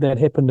event that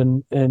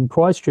happened in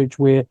Christchurch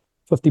where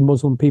 50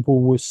 Muslim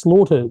people were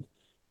slaughtered,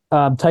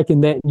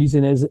 taking that and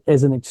using it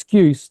as an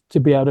excuse to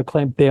be able to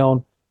clamp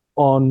down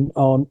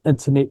on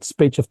internet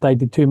speech if they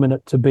determine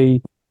it to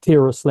be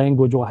terrorist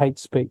language or hate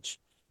speech.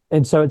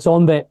 And so it's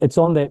on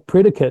that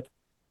predicate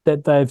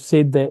that they've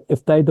said that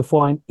if they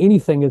define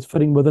anything as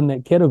fitting within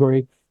that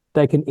category,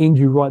 they can end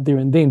you right there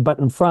and then. But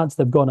in France,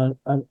 they've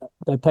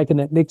taken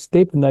that next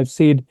step, and they've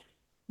said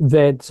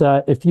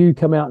that if you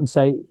come out and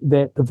say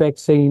that the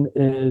vaccine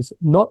is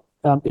not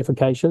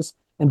efficacious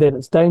and that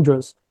it's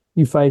dangerous,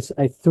 you face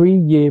a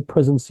 3-year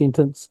prison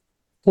sentence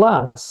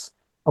plus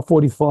a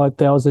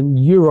 45,000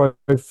 euro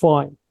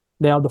fine.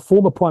 Now, the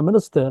former Prime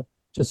Minister,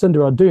 Jacinda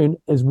Ardern,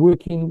 is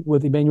working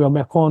with Emmanuel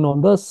Macron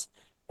on this,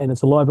 and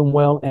it's alive and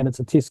well, and it's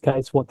a test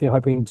case, what they're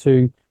hoping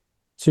to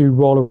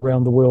roll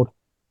around the world.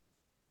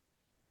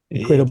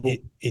 incredible.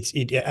 It's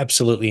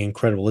absolutely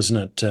incredible, isn't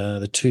it?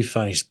 The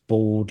two-faced,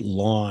 bald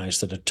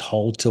lies that are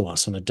told to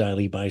us on a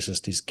daily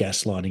basis, this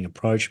gaslighting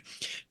approach.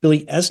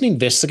 Billy, as an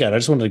investigator, I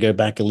just wanted to go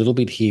back a little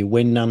bit here.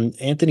 When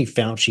Anthony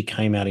Fauci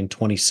came out in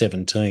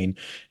 2017,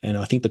 and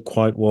I think the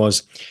quote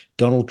was,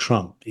 Donald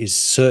Trump is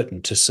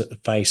certain to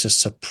face a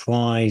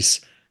surprise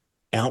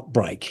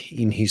outbreak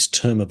in his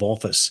term of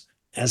office.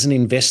 As an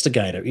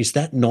investigator, is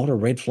that not a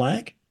red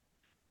flag?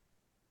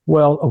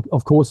 Well,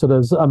 of course it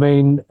is. I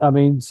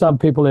mean, some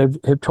people have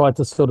tried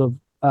to sort of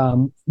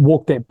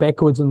walk that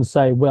backwards and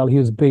say, well, he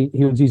was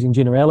using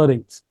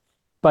generalities,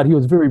 but he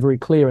was very, very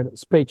clear in his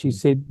speech. He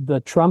said the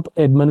Trump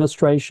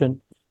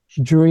administration,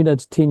 during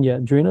its tenure,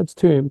 during its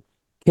term,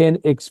 can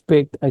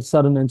expect a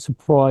sudden and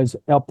surprise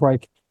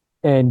outbreak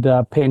and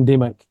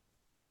pandemic.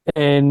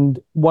 And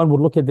one would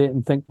look at that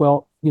and think,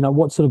 well,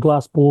 what sort of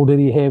glass ball did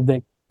he have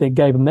that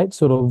gave him that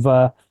sort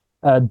of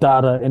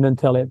data and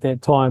intel at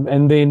that time?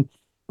 And then.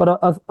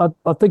 But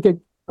I think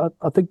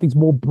these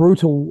more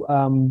brutal,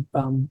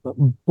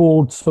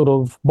 bold sort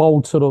of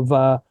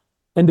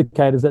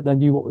indicators that they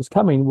knew what was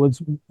coming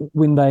was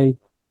when they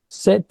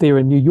sat there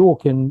in New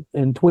York in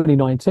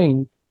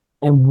 2019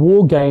 and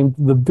war gamed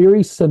the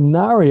very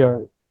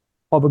scenario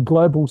of a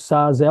global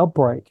SARS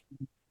outbreak.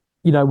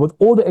 With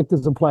all the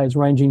actors and players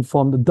ranging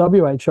from the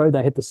WHO,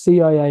 they had the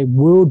CIA,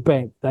 World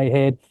Bank, they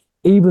had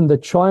even the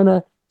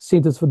China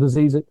Centers for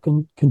Disease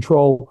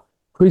Control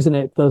present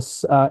at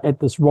this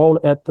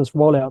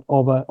rollout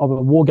of a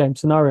war game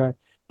scenario.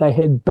 They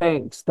had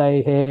banks,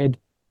 they had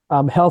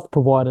health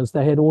providers,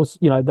 they had also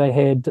they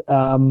had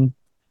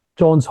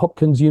Johns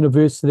Hopkins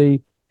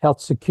University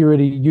Health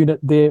Security Unit.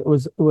 There it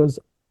was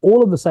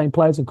all of the same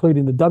players,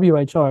 including the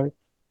WHO,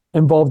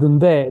 involved in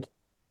that,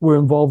 were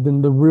involved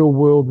in the real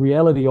world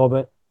reality of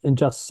it in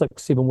just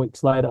 6-7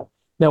 weeks later.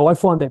 Now I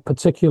find that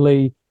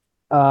particularly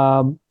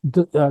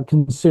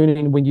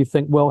concerning when you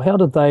think, well, how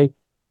did they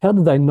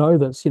know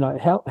this?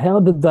 How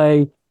did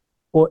they,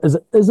 or is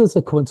this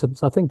a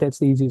coincidence? I think that's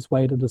the easiest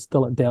way to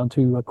distill it down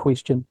to a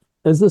question.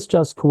 Is this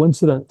just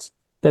coincidence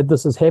that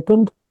this has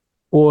happened?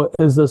 Or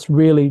is this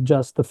really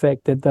just the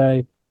fact that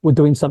they were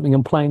doing something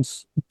in plain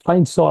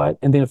sight,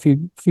 and then a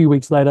few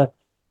weeks later,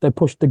 they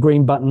pushed the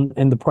green button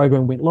and the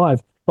program went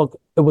live? Look,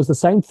 it was the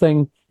same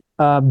thing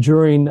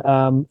during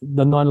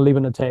the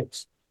 9/11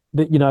 attacks.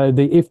 The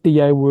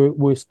FDA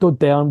were stood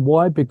down.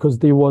 Why? Because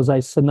there was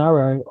a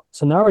scenario,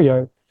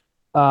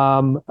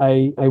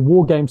 a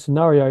war game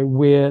scenario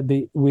where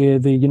the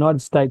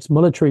United States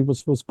military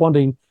was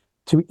responding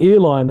to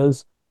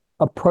airliners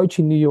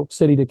approaching New York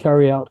City to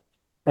carry out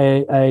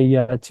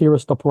a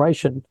terrorist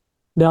operation.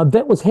 Now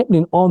that was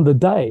happening on the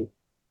day,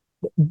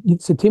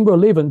 September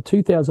 11,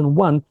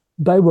 2001.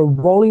 They were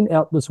rolling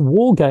out this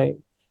war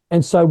game,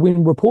 and so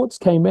when reports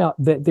came out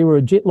that there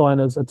were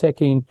jetliners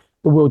attacking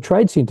the World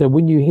Trade Center,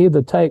 when you hear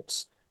the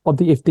tapes of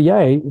the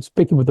FDA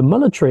speaking with the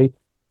military,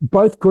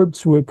 both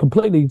groups were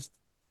completely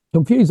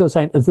confused. They're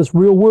saying, is this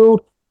real world?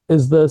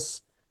 Is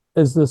this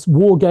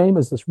war game?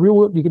 Is this real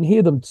world? You can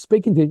hear them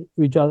speaking to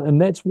each other.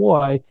 And that's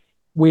why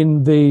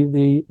when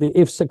the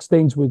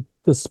F-16s were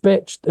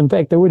dispatched, in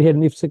fact, they already had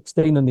an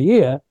F-16 in the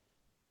air,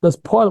 this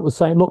pilot was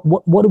saying, look,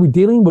 what are we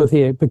dealing with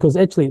here? Because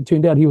actually it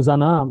turned out he was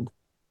unarmed.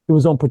 He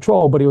was on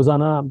patrol, but he was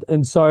unarmed.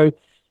 And so,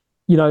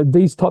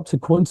 these types of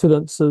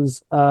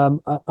coincidences are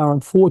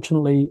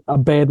unfortunately a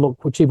bad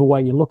look, whichever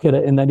way you look at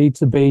it. And they need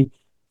to be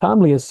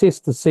calmly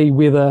assessed to see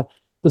whether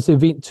this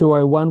event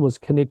 201 was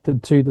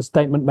connected to the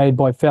statement made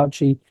by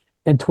Fauci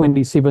in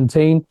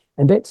 2017.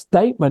 And that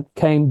statement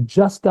came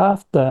just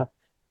after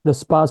the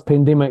SPARS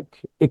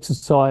pandemic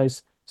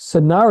exercise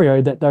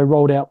scenario that they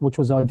rolled out, which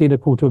was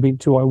identical to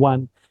event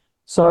 201.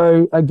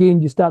 So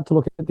again, you start to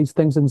look at these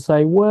things and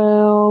say,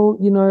 well,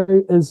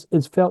 is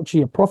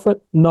Fauci a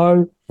prophet?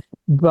 No.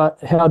 But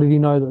how did he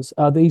know this?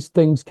 Are these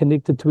things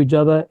connected to each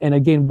other? And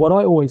again, what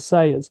I always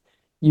say is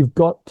you've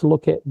got to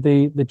look at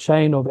the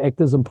chain of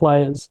actors and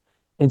players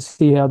and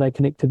see how they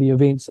connect to the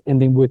events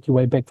and then work your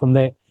way back from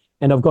that.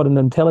 And I've got an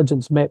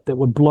intelligence map that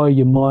would blow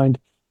your mind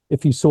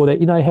if you saw that.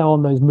 You know how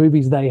on those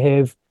movies they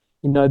have,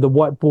 the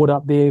whiteboard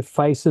up there,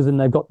 faces, and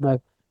they've got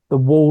the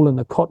wool and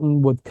the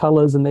cotton with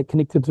colors and they're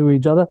connected to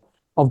each other?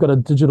 I've got a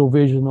digital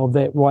version of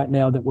that right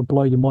now that would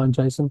blow your mind,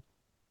 Jason.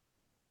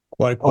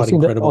 Quite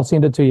incredible. I'll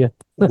send it to you.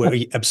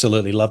 We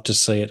absolutely love to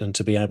see it and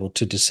to be able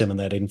to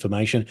disseminate that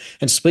information.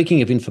 And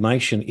speaking of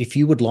information, if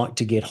you would like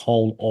to get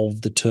hold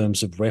of the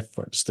terms of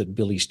reference that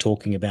Billy's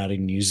talking about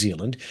in New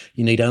Zealand,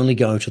 you need only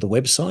go to the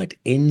website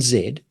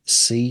nzcci.com.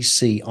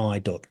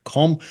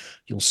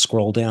 You'll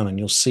scroll down and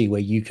you'll see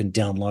where you can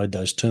download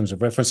those terms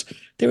of reference.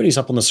 There it is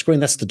up on the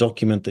screen. That's the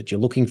document that you're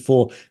looking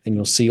for, and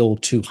you'll see all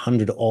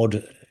 200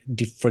 odd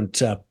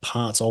different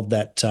parts of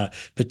that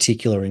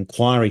particular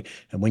inquiry.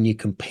 And when you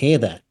compare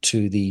that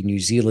to the New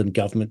Zealand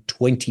government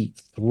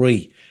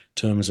 23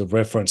 terms of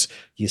reference,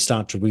 you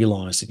start to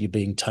realise that you're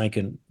being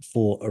taken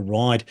for a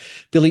ride.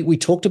 Billy, we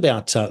talked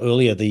about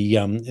earlier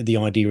the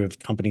idea of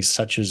companies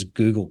such as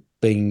Google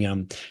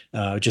being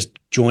just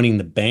joining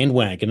the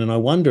bandwagon. And I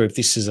wonder if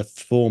this is a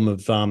form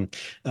of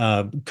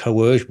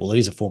coercion. Well, it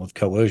is a form of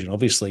coercion,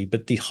 obviously,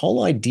 but the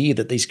whole idea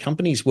that these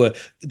companies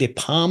their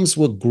palms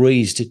were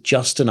greased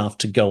just enough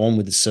to go on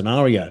with the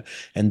scenario,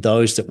 and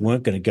those that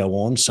weren't going to go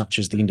on, such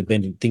as the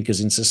independent thinkers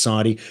in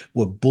society,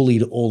 were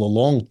bullied all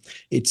along.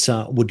 It's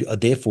would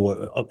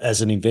therefore,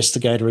 as an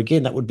investigator,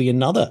 again, that would be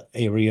another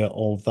area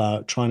of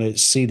trying to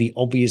see the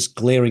obvious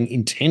glaring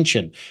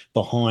intention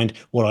behind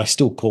what I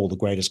still call the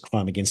greatest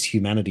crime against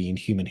humanity in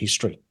human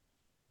history.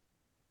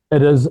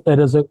 It is.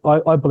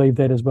 I believe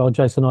that as well,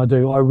 Jason. I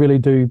do. I really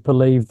do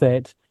believe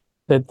that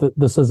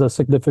this is a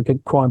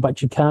significant crime,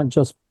 but you can't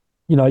just,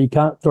 you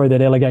can't throw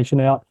that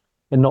allegation out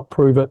and not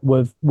prove it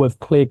with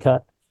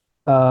clear-cut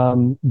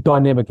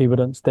dynamic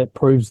evidence that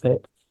proves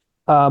that.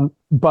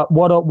 But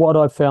what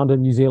I found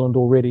in New Zealand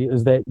already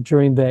is that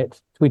during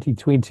that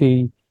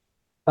 2020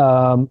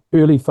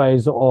 early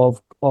phase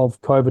of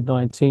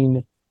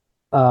COVID-19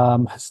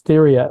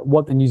 hysteria,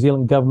 what the New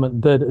Zealand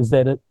government did is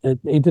that it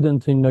entered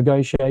into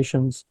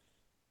negotiations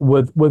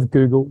with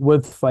Google,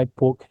 with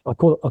Facebook. I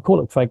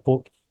call it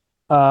Facebook.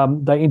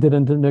 They entered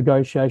into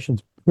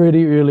negotiations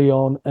pretty early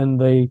on in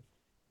the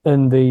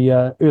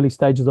early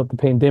stages of the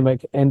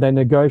pandemic, and they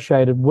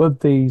negotiated with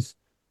these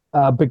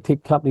big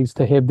tech companies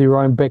to have their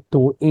own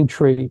backdoor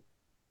entry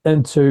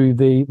into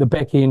the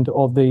back end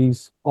of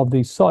these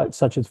sites,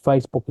 such as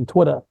Facebook and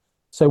Twitter.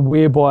 So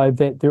whereby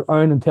that their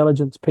own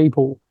intelligence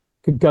people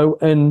could go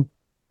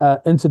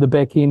into the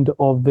back end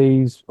of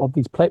these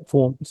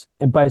platforms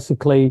and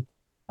basically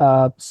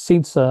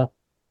censor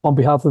on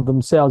behalf of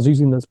themselves,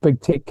 using this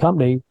big tech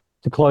company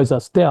to close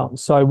us down.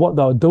 So what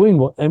they were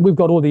doing, and we've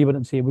got all the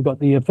evidence here. We've got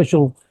the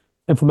official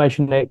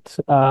Information Act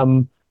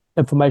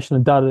information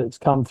and data that's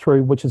come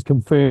through, which has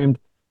confirmed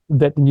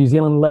that the New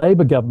Zealand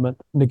Labour government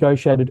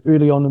negotiated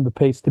early on in the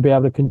piece to be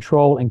able to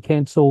control and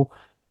cancel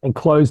and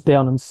close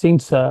down and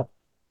censor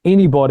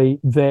anybody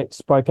that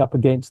spoke up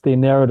against their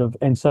narrative.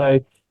 And so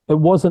it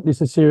wasn't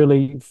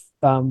necessarily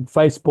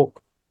Facebook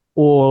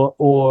or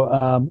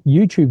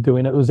YouTube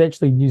doing it. It was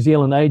actually New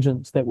Zealand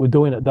agents that were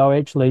doing it. They were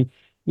actually,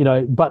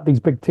 but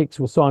these big techs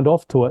were signed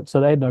off to it, so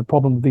they had no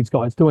problem with these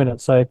guys doing it.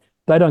 So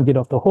they don't get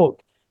off the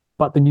hook.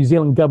 But the New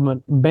Zealand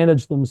government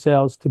managed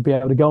themselves to be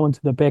able to go into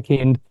the back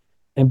end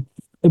and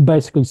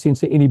basically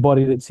censor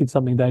anybody that said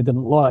something they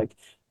didn't like.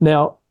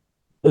 Now,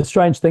 the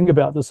strange thing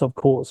about this, of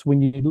course,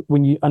 when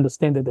you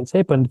understand that that's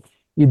happened,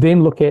 you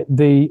then look at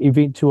the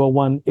Event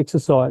 201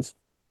 exercise,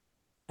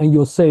 and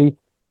you'll see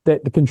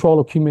that the control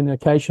of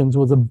communications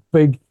was a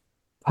big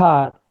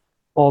part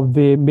of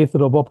their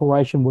method of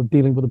operation with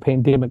dealing with the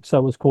pandemic. So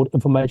it was called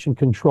information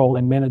control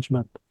and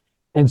management.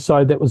 And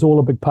so that was all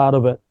a big part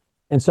of it.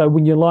 And so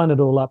when you line it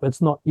all up,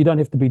 you don't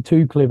have to be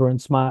too clever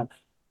and smart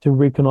to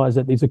recognize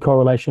that there's a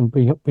correlation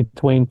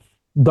between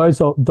those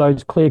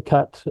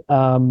clear-cut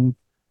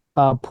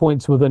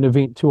points within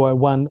Event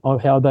 201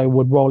 of how they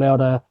would roll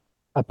out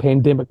a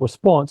pandemic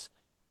response.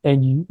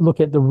 And you look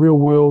at the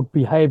real-world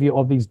behavior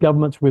of these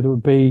governments, whether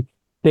it be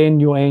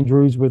Daniel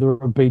Andrews, whether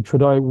it be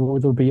Trudeau,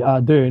 whether it be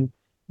Ardern,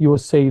 you will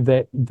see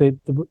that the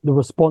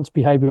response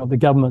behavior of the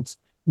governments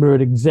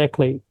mirrored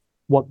exactly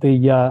what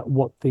the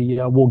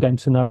war game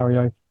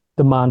scenario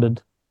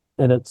demanded.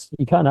 And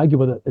you can't argue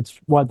with it. It's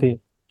right there.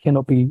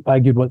 Cannot be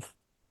argued with.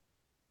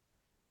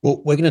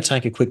 Well, we're going to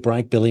take a quick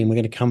break, Billy, and we're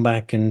going to come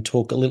back and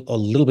talk a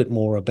little bit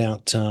more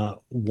about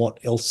what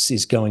else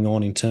is going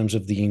on in terms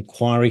of the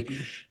inquiry.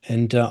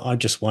 And I'm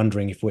just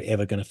wondering if we're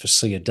ever going to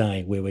foresee a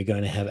day where we're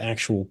going to have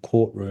actual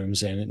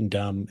courtrooms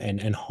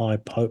and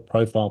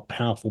high-profile,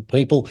 powerful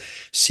people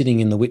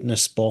sitting in the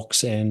witness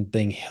box and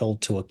being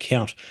held to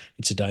account.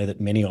 It's a day that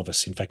many of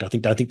us, in fact, I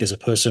think there's a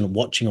person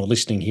watching or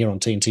listening here on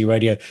TNT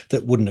Radio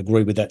that wouldn't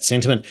agree with that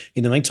sentiment.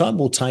 In the meantime,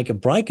 we'll take a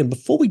break. And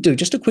before we do,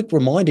 just a quick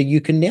reminder,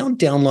 you can now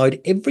download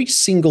every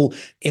single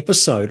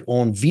episode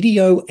on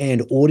video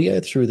and audio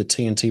through the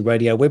TNT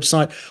Radio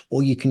website,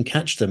 or you can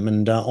catch them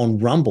on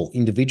Rumble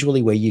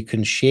individually, where you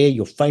can share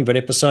your favorite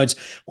episodes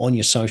on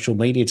your social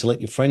media to let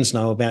your friends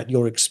know about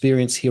your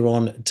experience here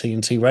on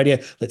TNT Radio.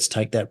 Let's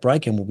take that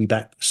break, and we'll be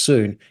back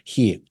soon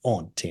here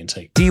on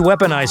TNT.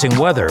 De-weaponizing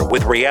weather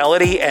with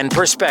reality and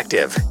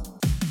perspective.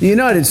 The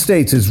United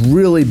States has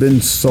really been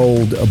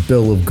sold a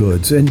bill of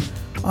goods, and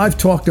I've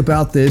talked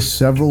about this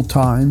several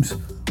times.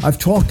 I've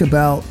talked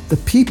about the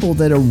people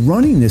that are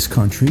running this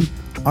country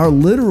are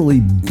literally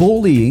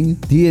bullying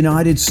the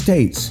United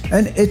States.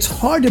 And it's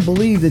hard to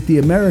believe that the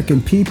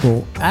American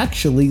people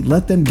actually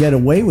let them get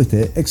away with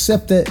it,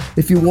 except that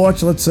if you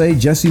watch, let's say,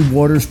 Jesse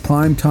Waters'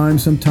 Prime Time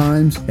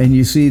sometimes, and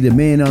you see the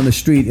man on the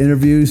street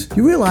interviews,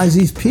 you realize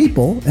these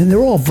people, and they're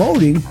all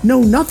voting,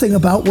 know nothing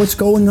about what's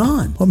going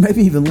on, or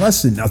maybe even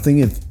less than nothing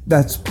if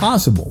that's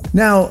possible.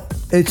 Now,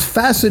 it's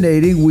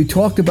fascinating. We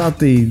talked about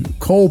the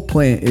coal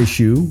plant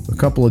issue a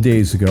couple of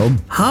days ago.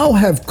 How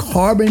have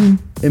carbon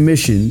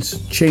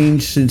emissions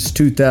changed since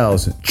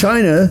 2000.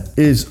 China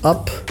is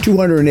up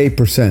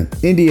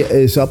 208%. India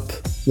is up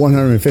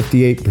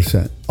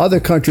 158%. Other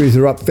countries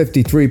are up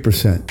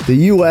 53%. The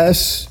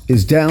US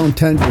is down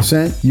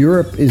 10%.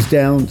 Europe is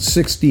down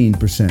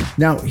 16%.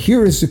 Now,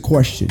 here is the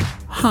question.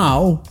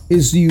 How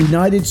is the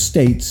United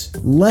States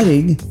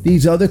letting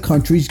these other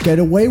countries get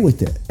away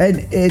with it?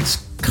 And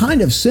it's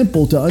kind of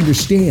simple to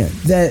understand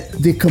that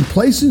the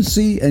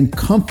complacency and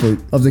comfort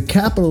of the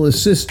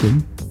capitalist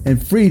system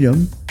and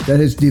freedom that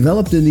has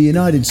developed in the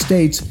United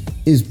States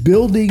is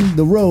building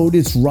the road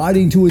it's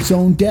riding to its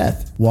own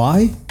death.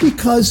 Why?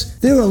 Because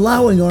they're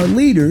allowing our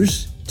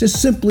leaders to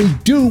simply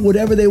do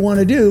whatever they want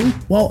to do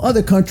while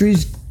other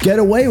countries get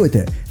away with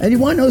it. And you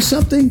want to know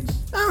something?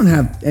 I don't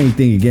have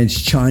anything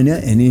against China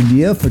and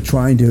India for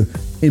trying to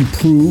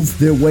improve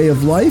their way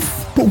of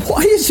life. But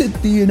why is it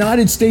the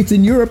United States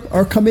and Europe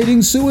are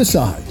committing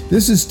suicide?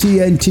 This is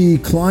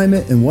TNT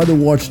climate and weather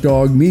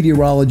watchdog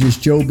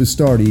meteorologist Joe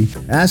Bastardi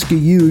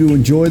asking you to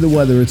enjoy the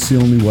weather. It's the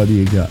only weather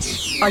you got.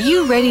 Are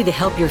you ready to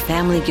help your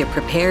family get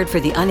prepared for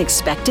the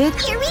unexpected?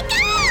 Here we go!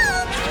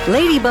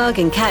 Ladybug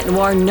and Cat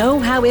Noir know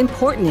how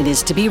important it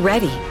is to be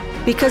ready,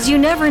 because you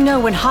never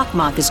know when hawk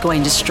moth is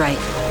going to strike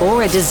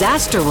or a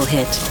disaster will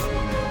hit.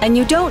 And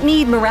you don't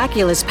need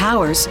miraculous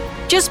powers.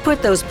 Just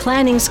put those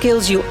planning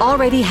skills you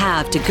already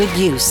have to good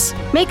use.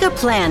 Make a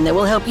plan that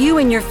will help you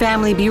and your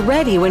family be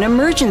ready when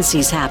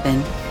emergencies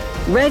happen.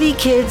 Ready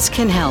Kids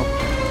can help.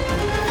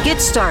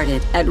 Get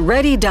started at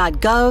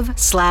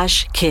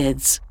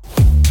ready.gov/kids.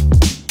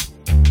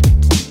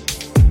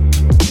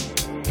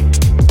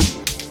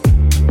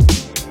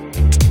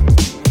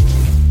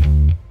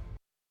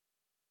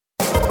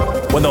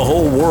 When the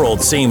whole world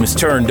seems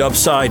turned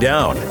upside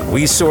down,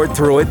 we sort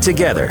through it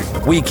together.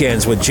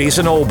 Weekends with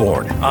Jason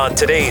Olbourne on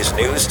today's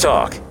News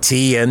Talk,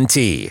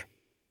 TNT.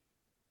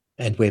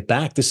 And we're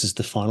back. This is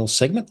the final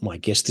segment. My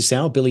guest this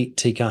hour, Billy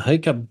Te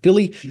Kahika.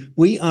 Billy,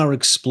 we are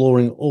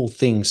exploring all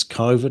things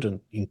COVID and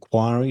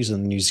inquiries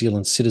and New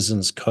Zealand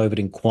Citizens COVID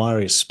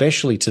inquiry,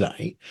 especially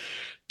today.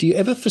 Do you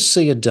ever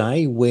foresee a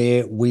day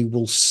where we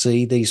will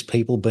see these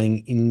people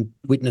being in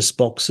witness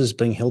boxes,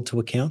 being held to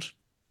account?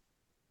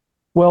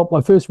 Well,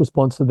 my first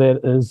response to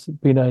that is,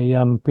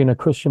 being a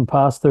Christian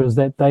pastor, is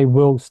that they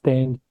will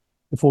stand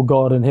before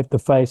God and have to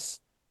face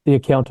the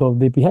account of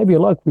their behavior,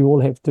 like we all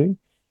have to.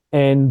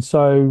 And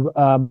so,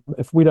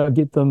 if we don't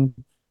get them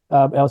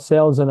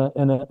ourselves in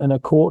a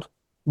court,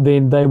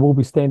 then they will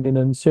be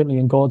standing certainly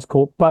in God's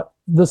court. But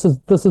this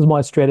is my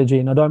strategy,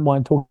 and I don't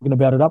mind talking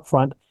about it up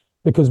front,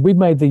 because we've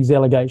made these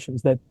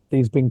allegations that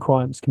there's been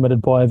crimes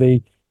committed by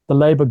the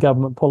Labor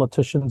government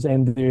politicians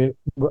and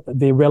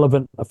their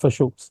relevant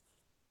officials.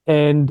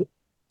 And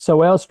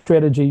so our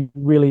strategy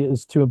really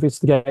is to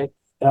investigate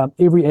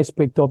every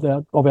aspect of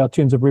our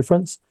terms of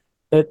reference.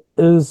 It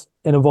is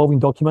an evolving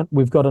document.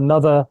 We've got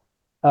another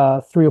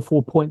 3 or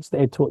 4 points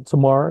to add to it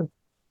tomorrow,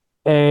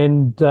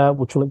 and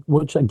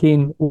which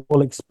again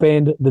will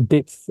expand the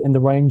depth and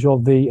the range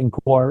of the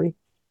inquiry.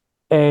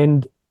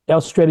 And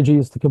our strategy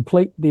is to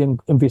complete the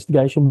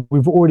investigation.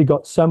 We've already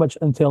got so much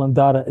intel and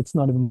data, it's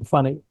not even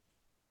funny.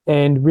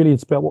 And really,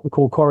 it's about what we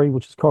call CORI,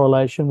 which is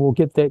correlation. We'll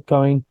get that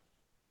going.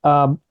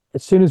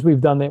 As soon as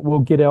we've done that, we'll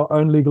get our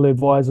own legal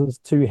advisors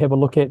to have a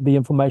look at the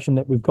information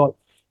that we've got,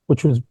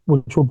 which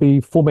will be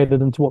formatted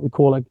into what we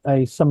call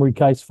a summary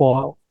case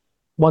file.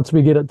 Once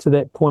we get it to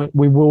that point,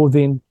 we will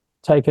then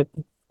take it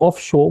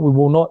offshore. We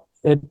will not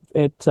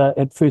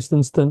at first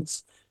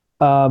instance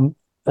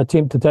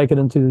attempt to take it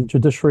into the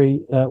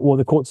judiciary or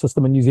the court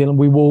system in New Zealand.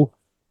 We will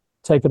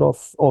take it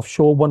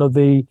offshore. One of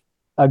the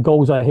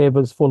goals I have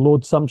is for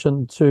Lord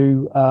Sumption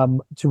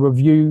to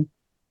review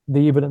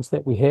the evidence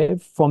that we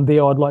have. From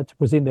there, I'd like to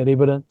present that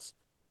evidence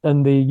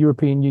in the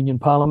European Union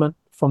Parliament.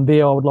 From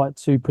there, I would like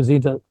to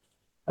present it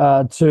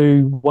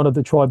to one of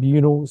the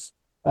tribunals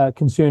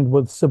concerned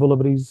with civil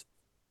liberties,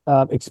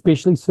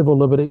 especially civil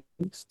liberties,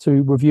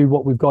 to review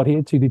what we've got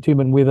here to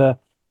determine whether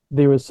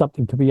there is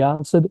something to be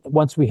answered.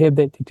 Once we have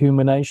that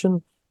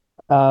determination,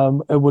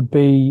 it would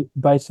be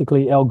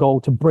basically our goal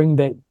to bring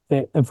that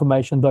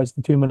information, those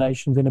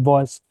determinations and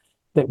advice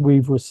that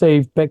we've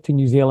received back to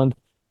New Zealand,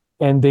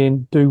 and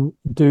then do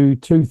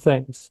two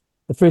things.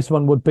 The first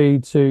one would be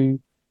to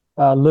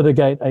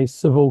litigate a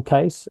civil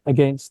case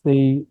against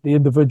the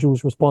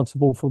individuals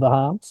responsible for the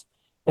harms.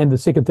 And the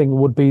second thing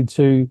would be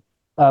to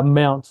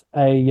mount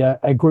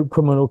a group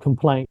criminal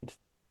complaint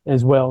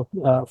as well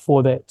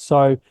for that.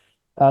 So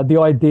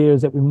the idea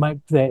is that we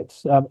make that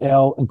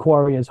our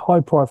inquiry as high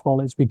profile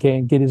as we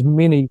can, get as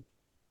many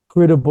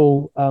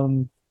credible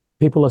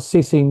people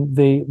assessing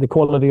the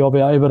quality of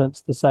our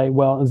evidence to say,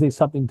 well, is there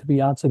something to be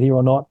answered here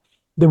or not?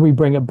 Then we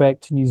bring it back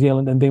to New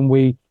Zealand, and then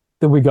we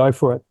go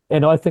for it.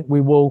 And I think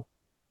we will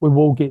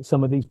get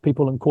some of these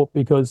people in court,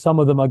 because some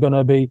of them are going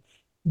to be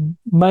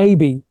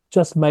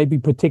just maybe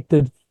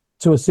protected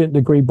to a certain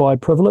degree by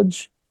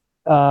privilege.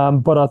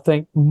 But I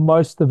think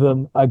most of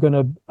them are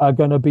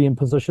going to be in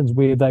positions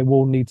where they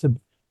will need to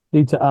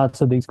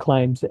answer these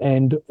claims.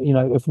 And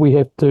if we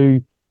have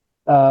to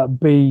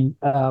be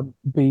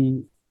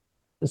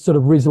sort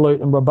of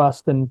resolute and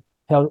robust and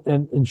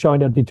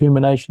showing our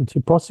determination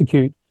to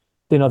prosecute,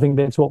 then I think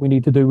that's what we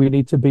need to do. We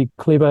need to be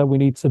clever. We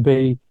need to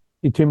be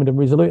determined and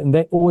resolute. And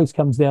that always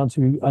comes down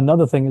to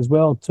another thing as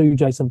well, too,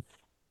 Jason,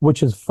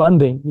 which is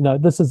funding.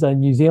 This is a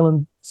New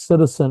Zealand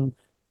citizen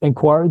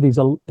inquiry.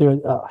 There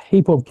are a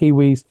heap of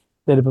Kiwis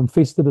that have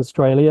infested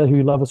Australia,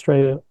 who love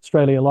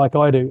Australia like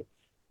I do.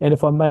 And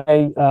if I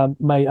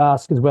may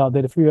ask as well,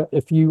 that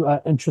if you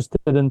are interested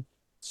in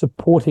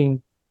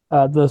supporting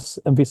this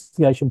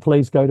investigation,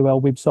 please go to our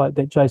website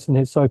that Jason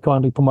has so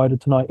kindly promoted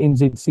tonight,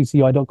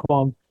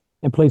 nzcci.com,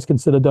 and please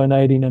consider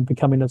donating and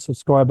becoming a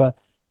subscriber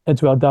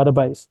into our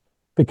database,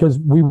 because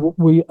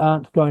we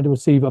aren't going to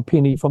receive a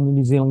penny from the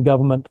New Zealand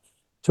government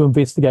to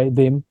investigate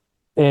them.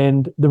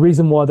 And the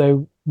reason why they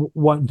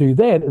won't do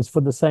that is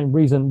for the same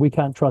reason we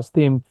can't trust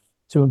them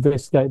to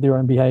investigate their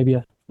own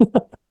behaviour.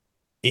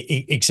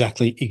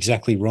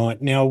 Exactly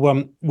right. Now,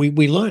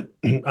 we learned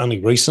only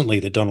recently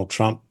that Donald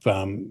Trump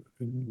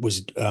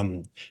was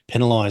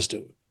penalised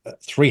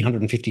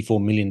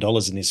 $354 million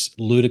in this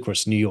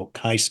ludicrous New York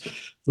case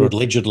for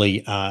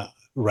allegedly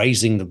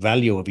raising the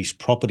value of his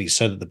property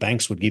so that the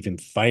banks would give him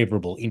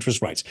favourable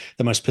interest rates.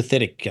 The most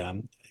pathetic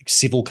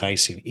civil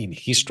case in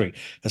history,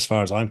 as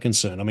far as I'm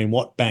concerned. I mean,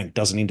 what bank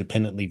doesn't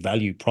independently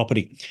value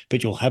property?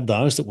 But you'll have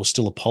those that will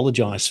still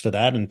apologise for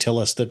that and tell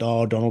us that,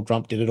 oh, Donald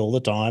Trump did it all the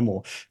time,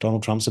 or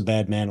Donald Trump's a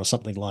bad man, or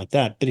something like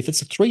that. But if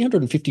it's a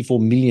 $354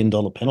 million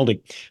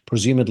penalty,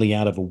 presumably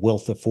out of a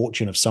wealth of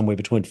fortune of somewhere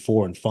between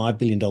 $4 and $5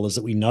 billion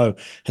that we know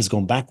has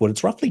gone backward,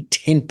 it's roughly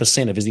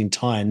 10% of his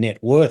entire net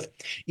worth.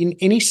 In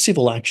any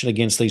civil action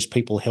against these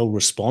people held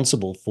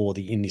responsible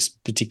in this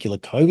particular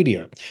COVID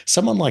era,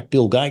 someone like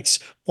Bill Gates,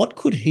 what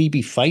could he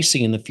be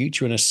facing in the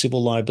future in a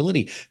civil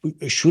liability?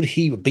 Should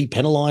he be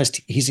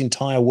penalised his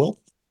entire wealth?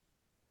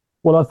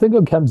 Well, I think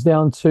it comes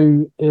down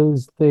to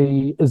is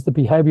the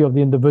behaviour of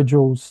the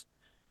individuals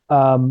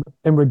in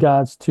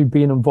regards to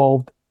being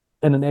involved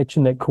in an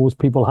action that caused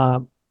people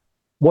harm.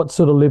 What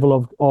sort of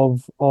level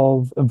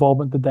of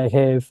involvement did they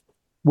have?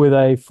 Were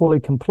they fully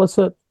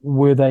complicit?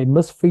 Were they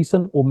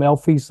misfeasant or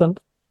malfeasant?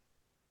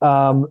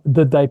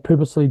 Did they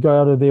purposely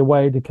go out of their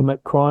way to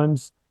commit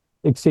crimes,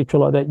 etc.,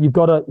 like that? You've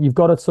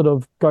got to sort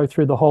of go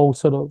through the whole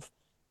sort of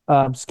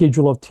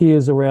schedule of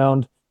tiers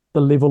around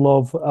the level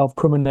of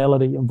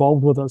criminality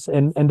involved with us,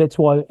 and that's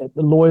why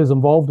the lawyers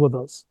involved with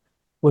us,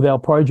 with our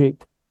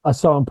project, are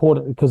so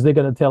important, because they're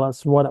going to tell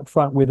us right up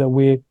front whether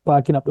we're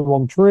barking up the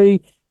wrong tree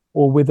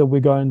or whether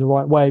we're going the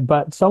right way.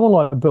 But someone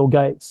like Bill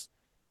Gates,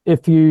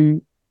 if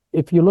you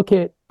look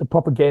at the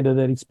propaganda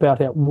that he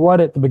spout out right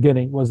at the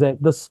beginning, was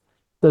that this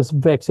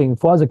vaccine,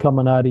 Pfizer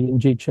Comirnaty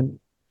injection,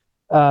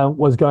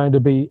 was going to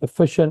be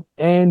efficient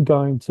and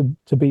going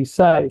to be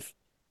safe,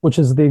 which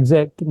is the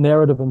exact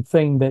narrative and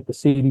thing that the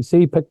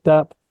CDC picked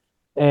up,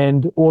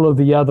 and all of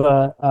the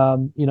other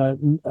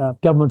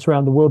governments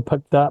around the world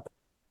picked up,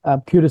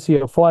 courtesy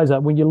of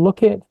Pfizer. When you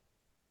look at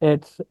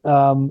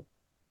the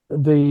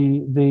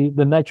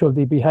nature of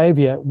their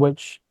behaviour,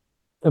 which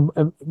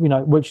in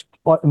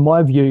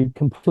my view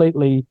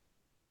completely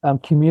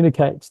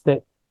communicates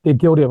that they're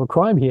guilty of a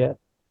crime here,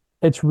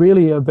 it's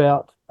really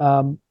about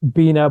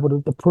being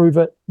able to prove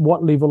it,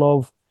 what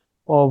level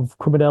of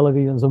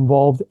criminality is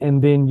involved,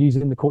 and then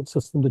using the court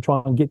system to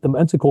try and get them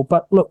into court.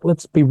 But look,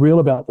 let's be real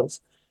about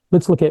this.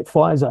 Let's look at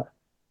Pfizer.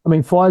 I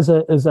mean,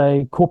 Pfizer is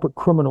a corporate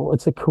criminal.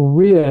 It's a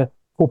career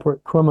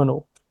corporate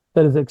criminal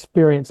that has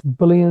experienced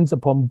billions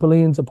upon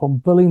billions upon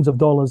billions of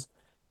dollars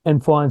in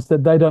fines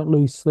that they don't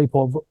lose sleep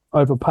of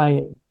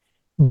overpaying.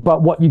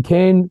 But what you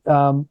can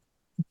do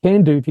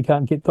if you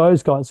can't get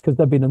those guys, because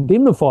they've been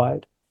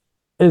indemnified,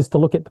 is to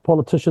look at the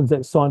politicians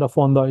that signed off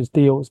on those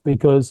deals,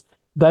 because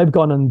they've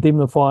gone and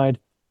indemnified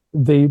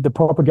the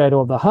propagator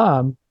of the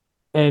harm,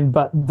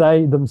 but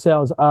they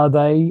themselves, are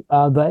they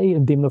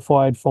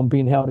indemnified from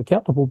being held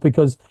accountable?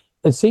 Because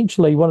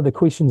essentially one of the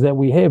questions that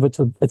we have, it's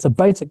a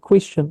basic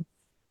question: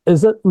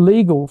 is it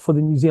legal for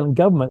the New Zealand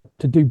government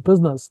to do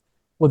business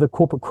with a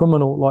corporate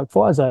criminal like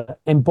Pfizer?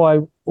 And by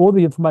all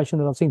the information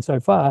that I've seen so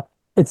far,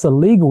 it's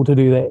illegal to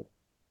do that.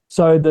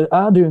 So the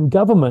Ardern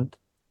government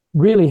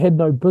really had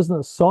no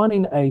business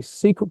signing a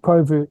secret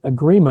covert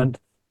agreement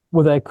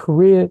with a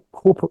career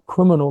corporate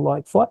criminal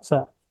like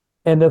Pfizer.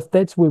 And if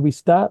that's where we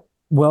start,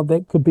 well,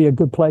 that could be a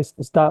good place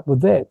to start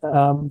with that.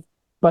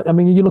 But I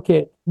mean, you look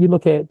at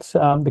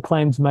the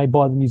claims made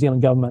by the New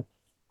Zealand government.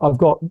 I've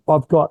got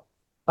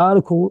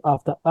article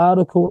after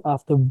article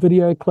after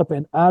video clip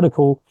and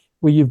article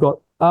where you've got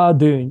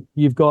Ardern,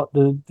 you've got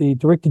the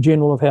Director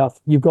General of Health,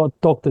 you've got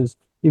doctors,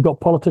 you've got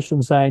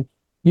politicians saying,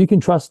 you can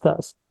trust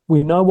us.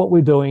 We know what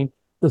we're doing.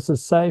 This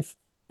is safe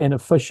and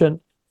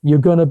efficient.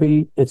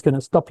 It's going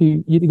to stop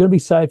you. You're going to be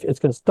safe. It's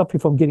going to stop you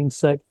from getting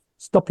sick,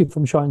 stop you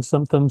from showing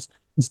symptoms,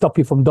 and stop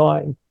you from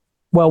dying.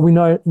 Well, we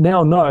now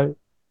know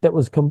that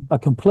was a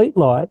complete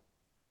lie,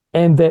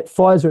 and that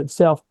Pfizer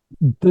itself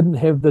didn't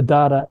have the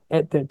data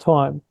at that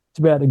time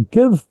to be able to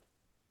give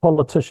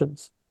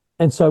politicians.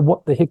 And so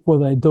what the heck were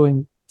they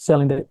doing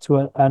selling that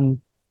to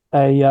an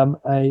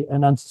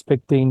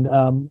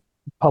unsuspecting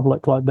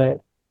public like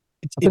that?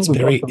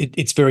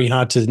 It's very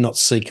hard to not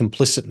see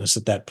complicitness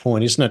at that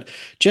point, isn't it?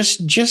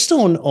 Just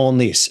on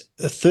this,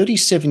 a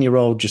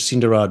 37-year-old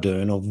Jacinda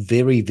Ardern of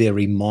very,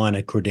 very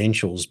minor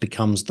credentials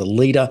becomes the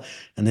leader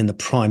and then the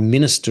Prime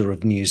Minister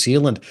of New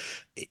Zealand.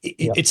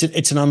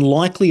 It's an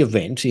unlikely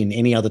event in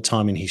any other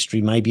time in history.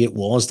 Maybe it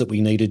was that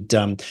we needed,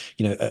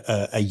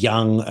 a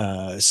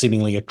young,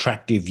 seemingly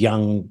attractive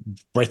young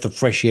breath of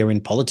fresh air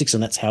in politics,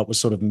 and that's how it was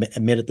sort of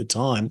met at the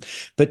time.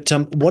 But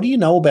what do you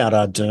know about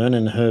Ardern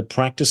and her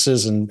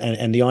practices, and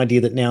the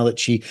idea that now that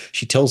she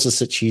tells us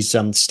that she's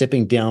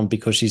stepping down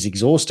because she's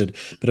exhausted,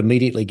 but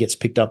immediately gets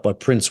picked up by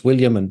Prince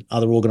William and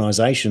other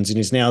organisations, and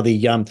is now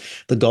the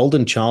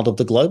golden child of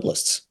the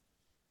globalists?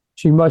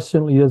 She most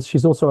certainly is.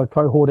 She's also a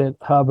cohort at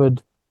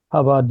Harvard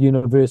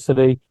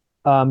University.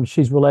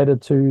 She's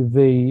related to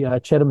the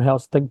Chatham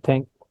House think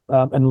tank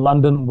in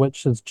London,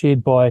 which is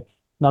chaired by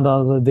none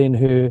other than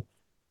her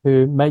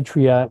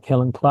matriarch,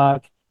 Helen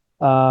Clark.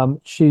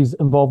 She's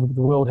involved with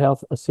the World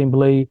Health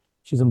Assembly.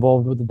 She's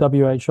involved with the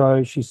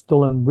WHO. She's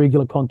still in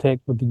regular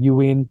contact with the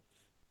UN.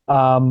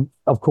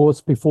 Of course,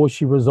 before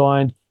she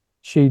resigned,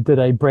 she did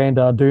a Brand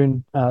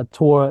Ardern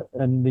tour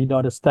in the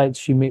United States.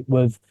 She met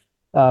with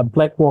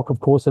BlackRock, of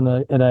course, in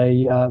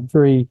a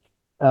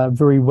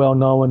very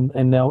well-known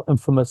and now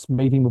infamous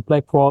meeting with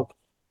BlackRock.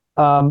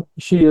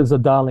 She is a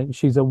darling.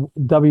 She's a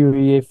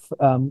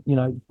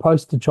WEF,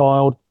 poster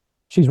child.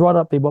 She's right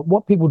up there. But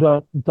what people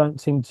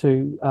don't seem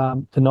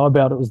to know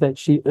about it is that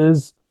she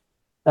is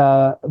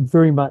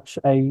very much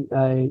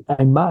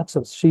a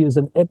Marxist. She is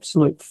an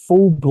absolute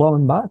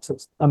full-blown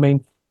Marxist. I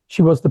mean,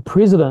 she was the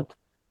president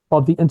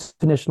of the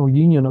International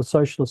Union of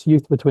Socialist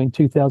Youth between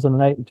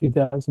 2008 and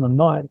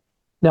 2009.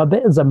 Now,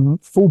 that is a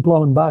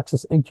full-blown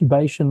Marxist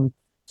incubation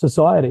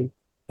society.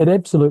 It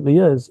absolutely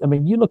is. I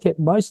mean, you look at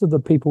most of the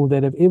people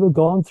that have ever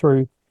gone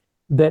through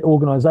that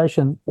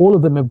organization, all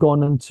of them have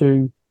gone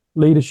into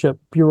leadership,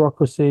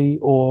 bureaucracy,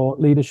 or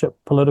leadership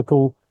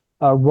political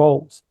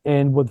roles.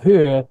 And with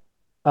her,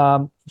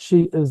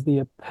 she is the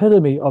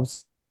epitome of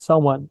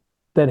someone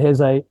that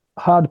has a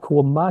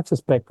hardcore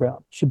Marxist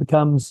background. She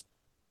becomes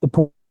the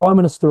Prime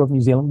Minister of New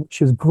Zealand.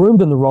 She was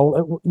groomed in the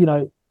role.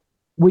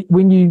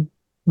 When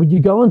you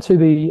go into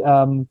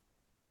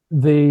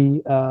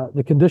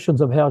the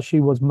conditions of how she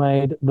was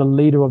made the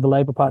leader of the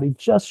Labour Party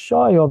just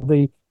shy of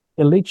the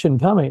election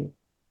coming,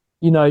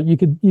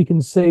 you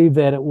can see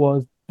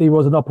that there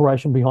was an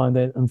operation behind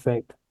that. In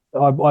fact,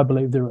 I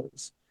believe there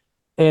is.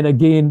 And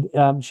again,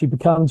 she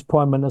becomes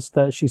Prime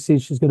Minister. She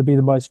says she's going to be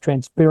the most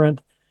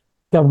transparent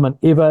government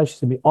ever. She's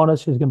going to be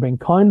honest. She's going to bring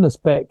kindness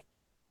back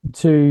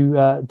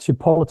to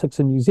politics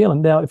in New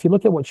Zealand. Now, if you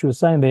look at what she was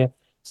saying there,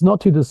 it's not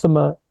too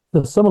dissimilar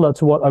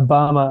to what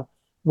Obama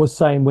was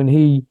saying when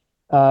he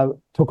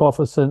took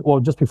office,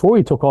 just before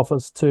he took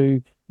office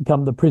to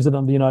become the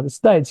president of the United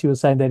States. He was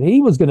saying that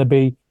he was going to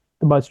be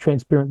the most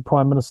transparent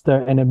prime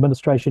minister and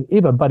administration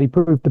ever, but he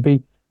proved to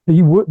be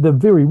the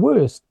very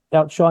worst,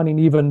 outshining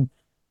even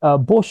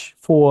Bush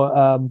for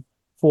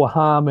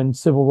harm and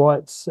civil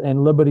rights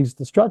and liberties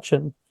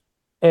destruction.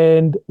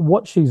 And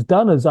what she's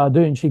done is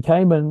Ardern. She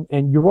came in,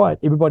 and you're right,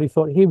 everybody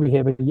thought, here we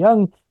have a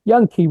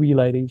young Kiwi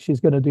lady. She's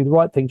going to do the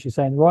right thing. She's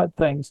saying the right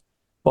things.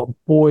 But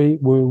boy,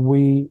 were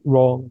we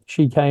wrong.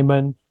 She came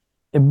in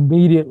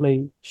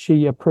immediately.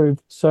 She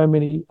approved so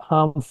many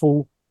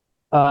harmful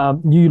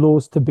new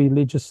laws to be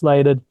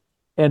legislated.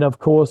 And of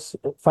course,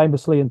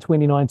 famously in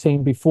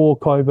 2019, before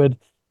COVID,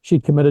 she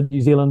committed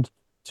New Zealand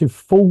to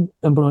full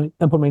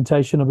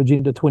implementation of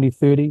Agenda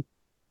 2030.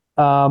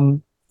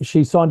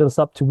 She signed us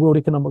up to World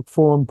Economic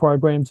Forum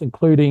programs,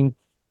 including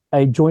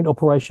a joint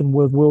operation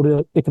with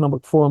World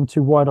Economic Forum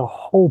to write a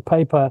whole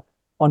paper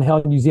on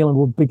how New Zealand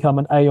will become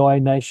an AI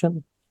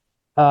nation,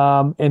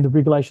 and the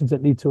regulations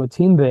that need to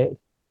attend that.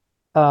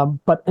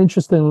 But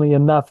interestingly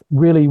enough,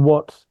 really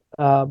what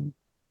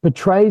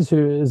betrays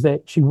her is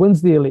that she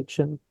wins the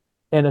election,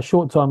 and a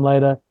short time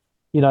later,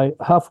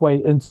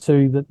 halfway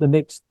into the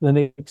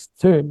next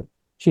term,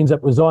 she ends up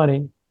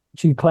resigning.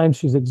 She claims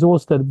she's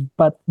exhausted,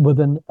 but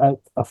within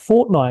a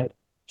fortnight,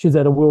 she's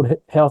at a World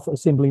Health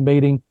Assembly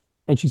meeting,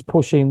 and she's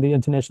pushing the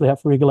international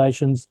health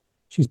regulations.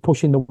 She's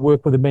pushing the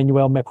work with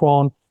Emmanuel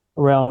Macron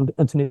around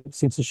internet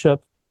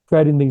censorship,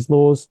 creating these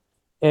laws.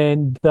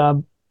 And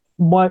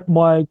my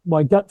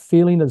gut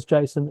feeling is,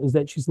 Jason, is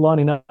that she's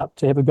lining up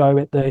to have a go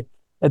at the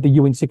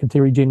UN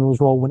Secretary General's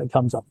role when it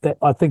comes up.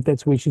 I think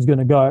that's where she's going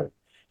to go.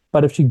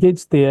 But if she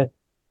gets there,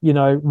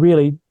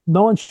 really,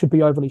 no one should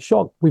be overly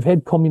shocked. We've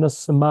had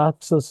communists and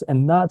Marxists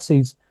and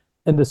Nazis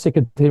in the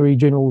Secretary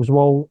General's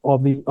role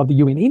of the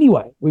UN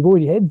anyway. We've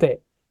already had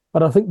that.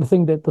 But I think the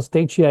thing that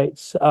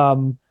distantiates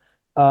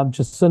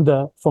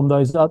Jacinda from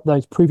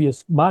those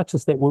previous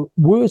Marxists that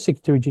were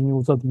Secretary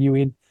Generals of the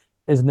UN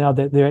is now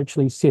that they're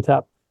actually set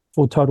up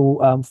for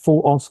total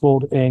full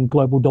onslaught and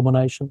global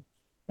domination.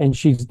 And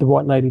she's the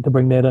right lady to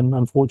bring that in,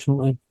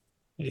 unfortunately.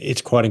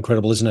 It's quite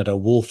incredible, isn't it? A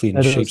wolf in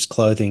sheep's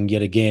clothing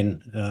yet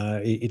again.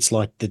 It's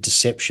like the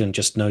deception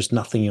just knows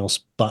nothing else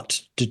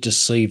but to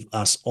deceive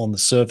us on the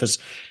surface.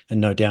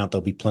 And no doubt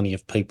there'll be plenty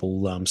of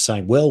people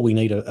saying, well, we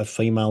need a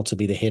female to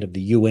be the head of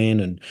the UN,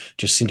 and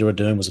Jacinda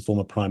Ardern was a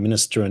former prime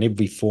minister, and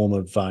every form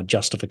of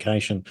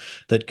justification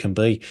that can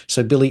be.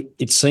 So, Billy,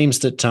 it seems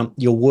that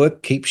your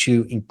work keeps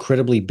you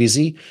incredibly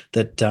busy,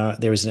 that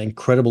there is an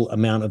incredible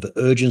amount of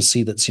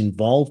urgency that's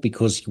involved,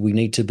 because we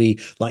need to be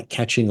like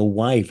catching a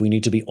wave. We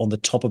need to be on the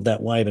top of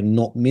that wave and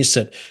not miss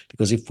it,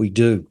 because if we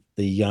do,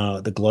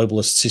 the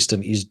globalist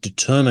system is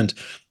determined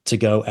to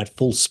go at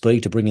full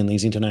speed to bring in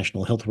these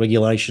international health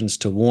regulations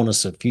to warn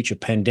us of future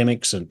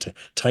pandemics and to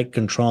take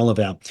control of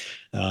our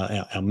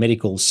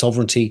medical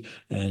sovereignty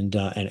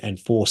and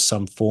force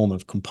some form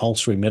of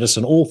compulsory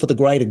medicine, all for the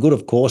greater good,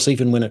 of course,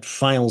 even when it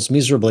fails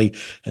miserably.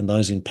 And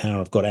those in power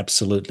have got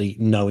absolutely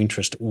no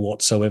interest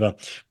whatsoever.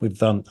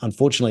 We've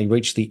unfortunately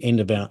reached the end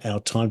of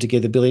our time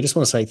together, Billy. I just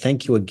want to say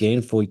thank you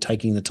again for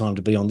taking the time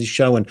to be on this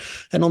show and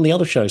on the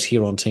other shows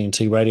here on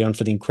TNT Radio, and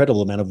for the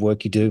incredible amount of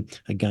work you do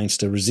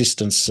against a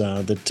resistance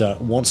that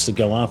wants to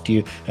go after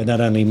you. And that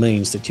only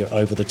means that you're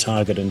over the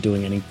target and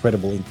doing an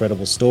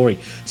incredible story.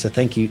 So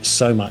thank you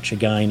so much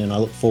again, and I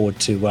look forward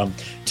to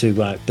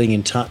being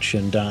in touch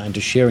and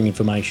to sharing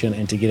information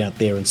and to get out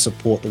there and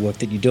support the work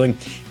that you're doing.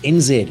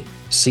 nzcci.com.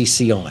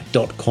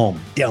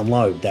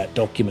 Download that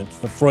document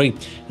for free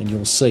and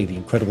you'll see the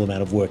incredible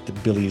amount of work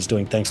that Billy is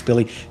doing. Thanks,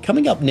 Billy.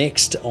 Coming up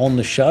next on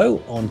the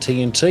show on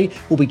TNT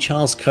will be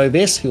Charles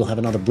Kovess, who will have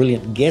another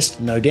brilliant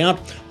guest, no doubt.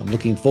 I'm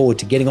looking forward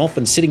to getting off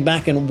and sitting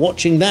back and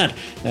watching that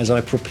as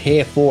I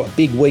prepare for a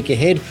big week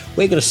ahead.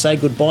 We're going to say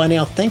goodbye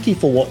now. Thank you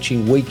for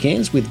watching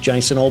Weekends with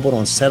Jason Olbourne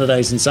on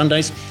Saturdays and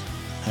Sundays.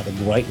 Have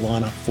a great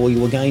lineup for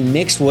you again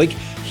next week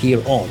here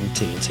on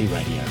TNT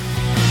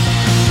Radio.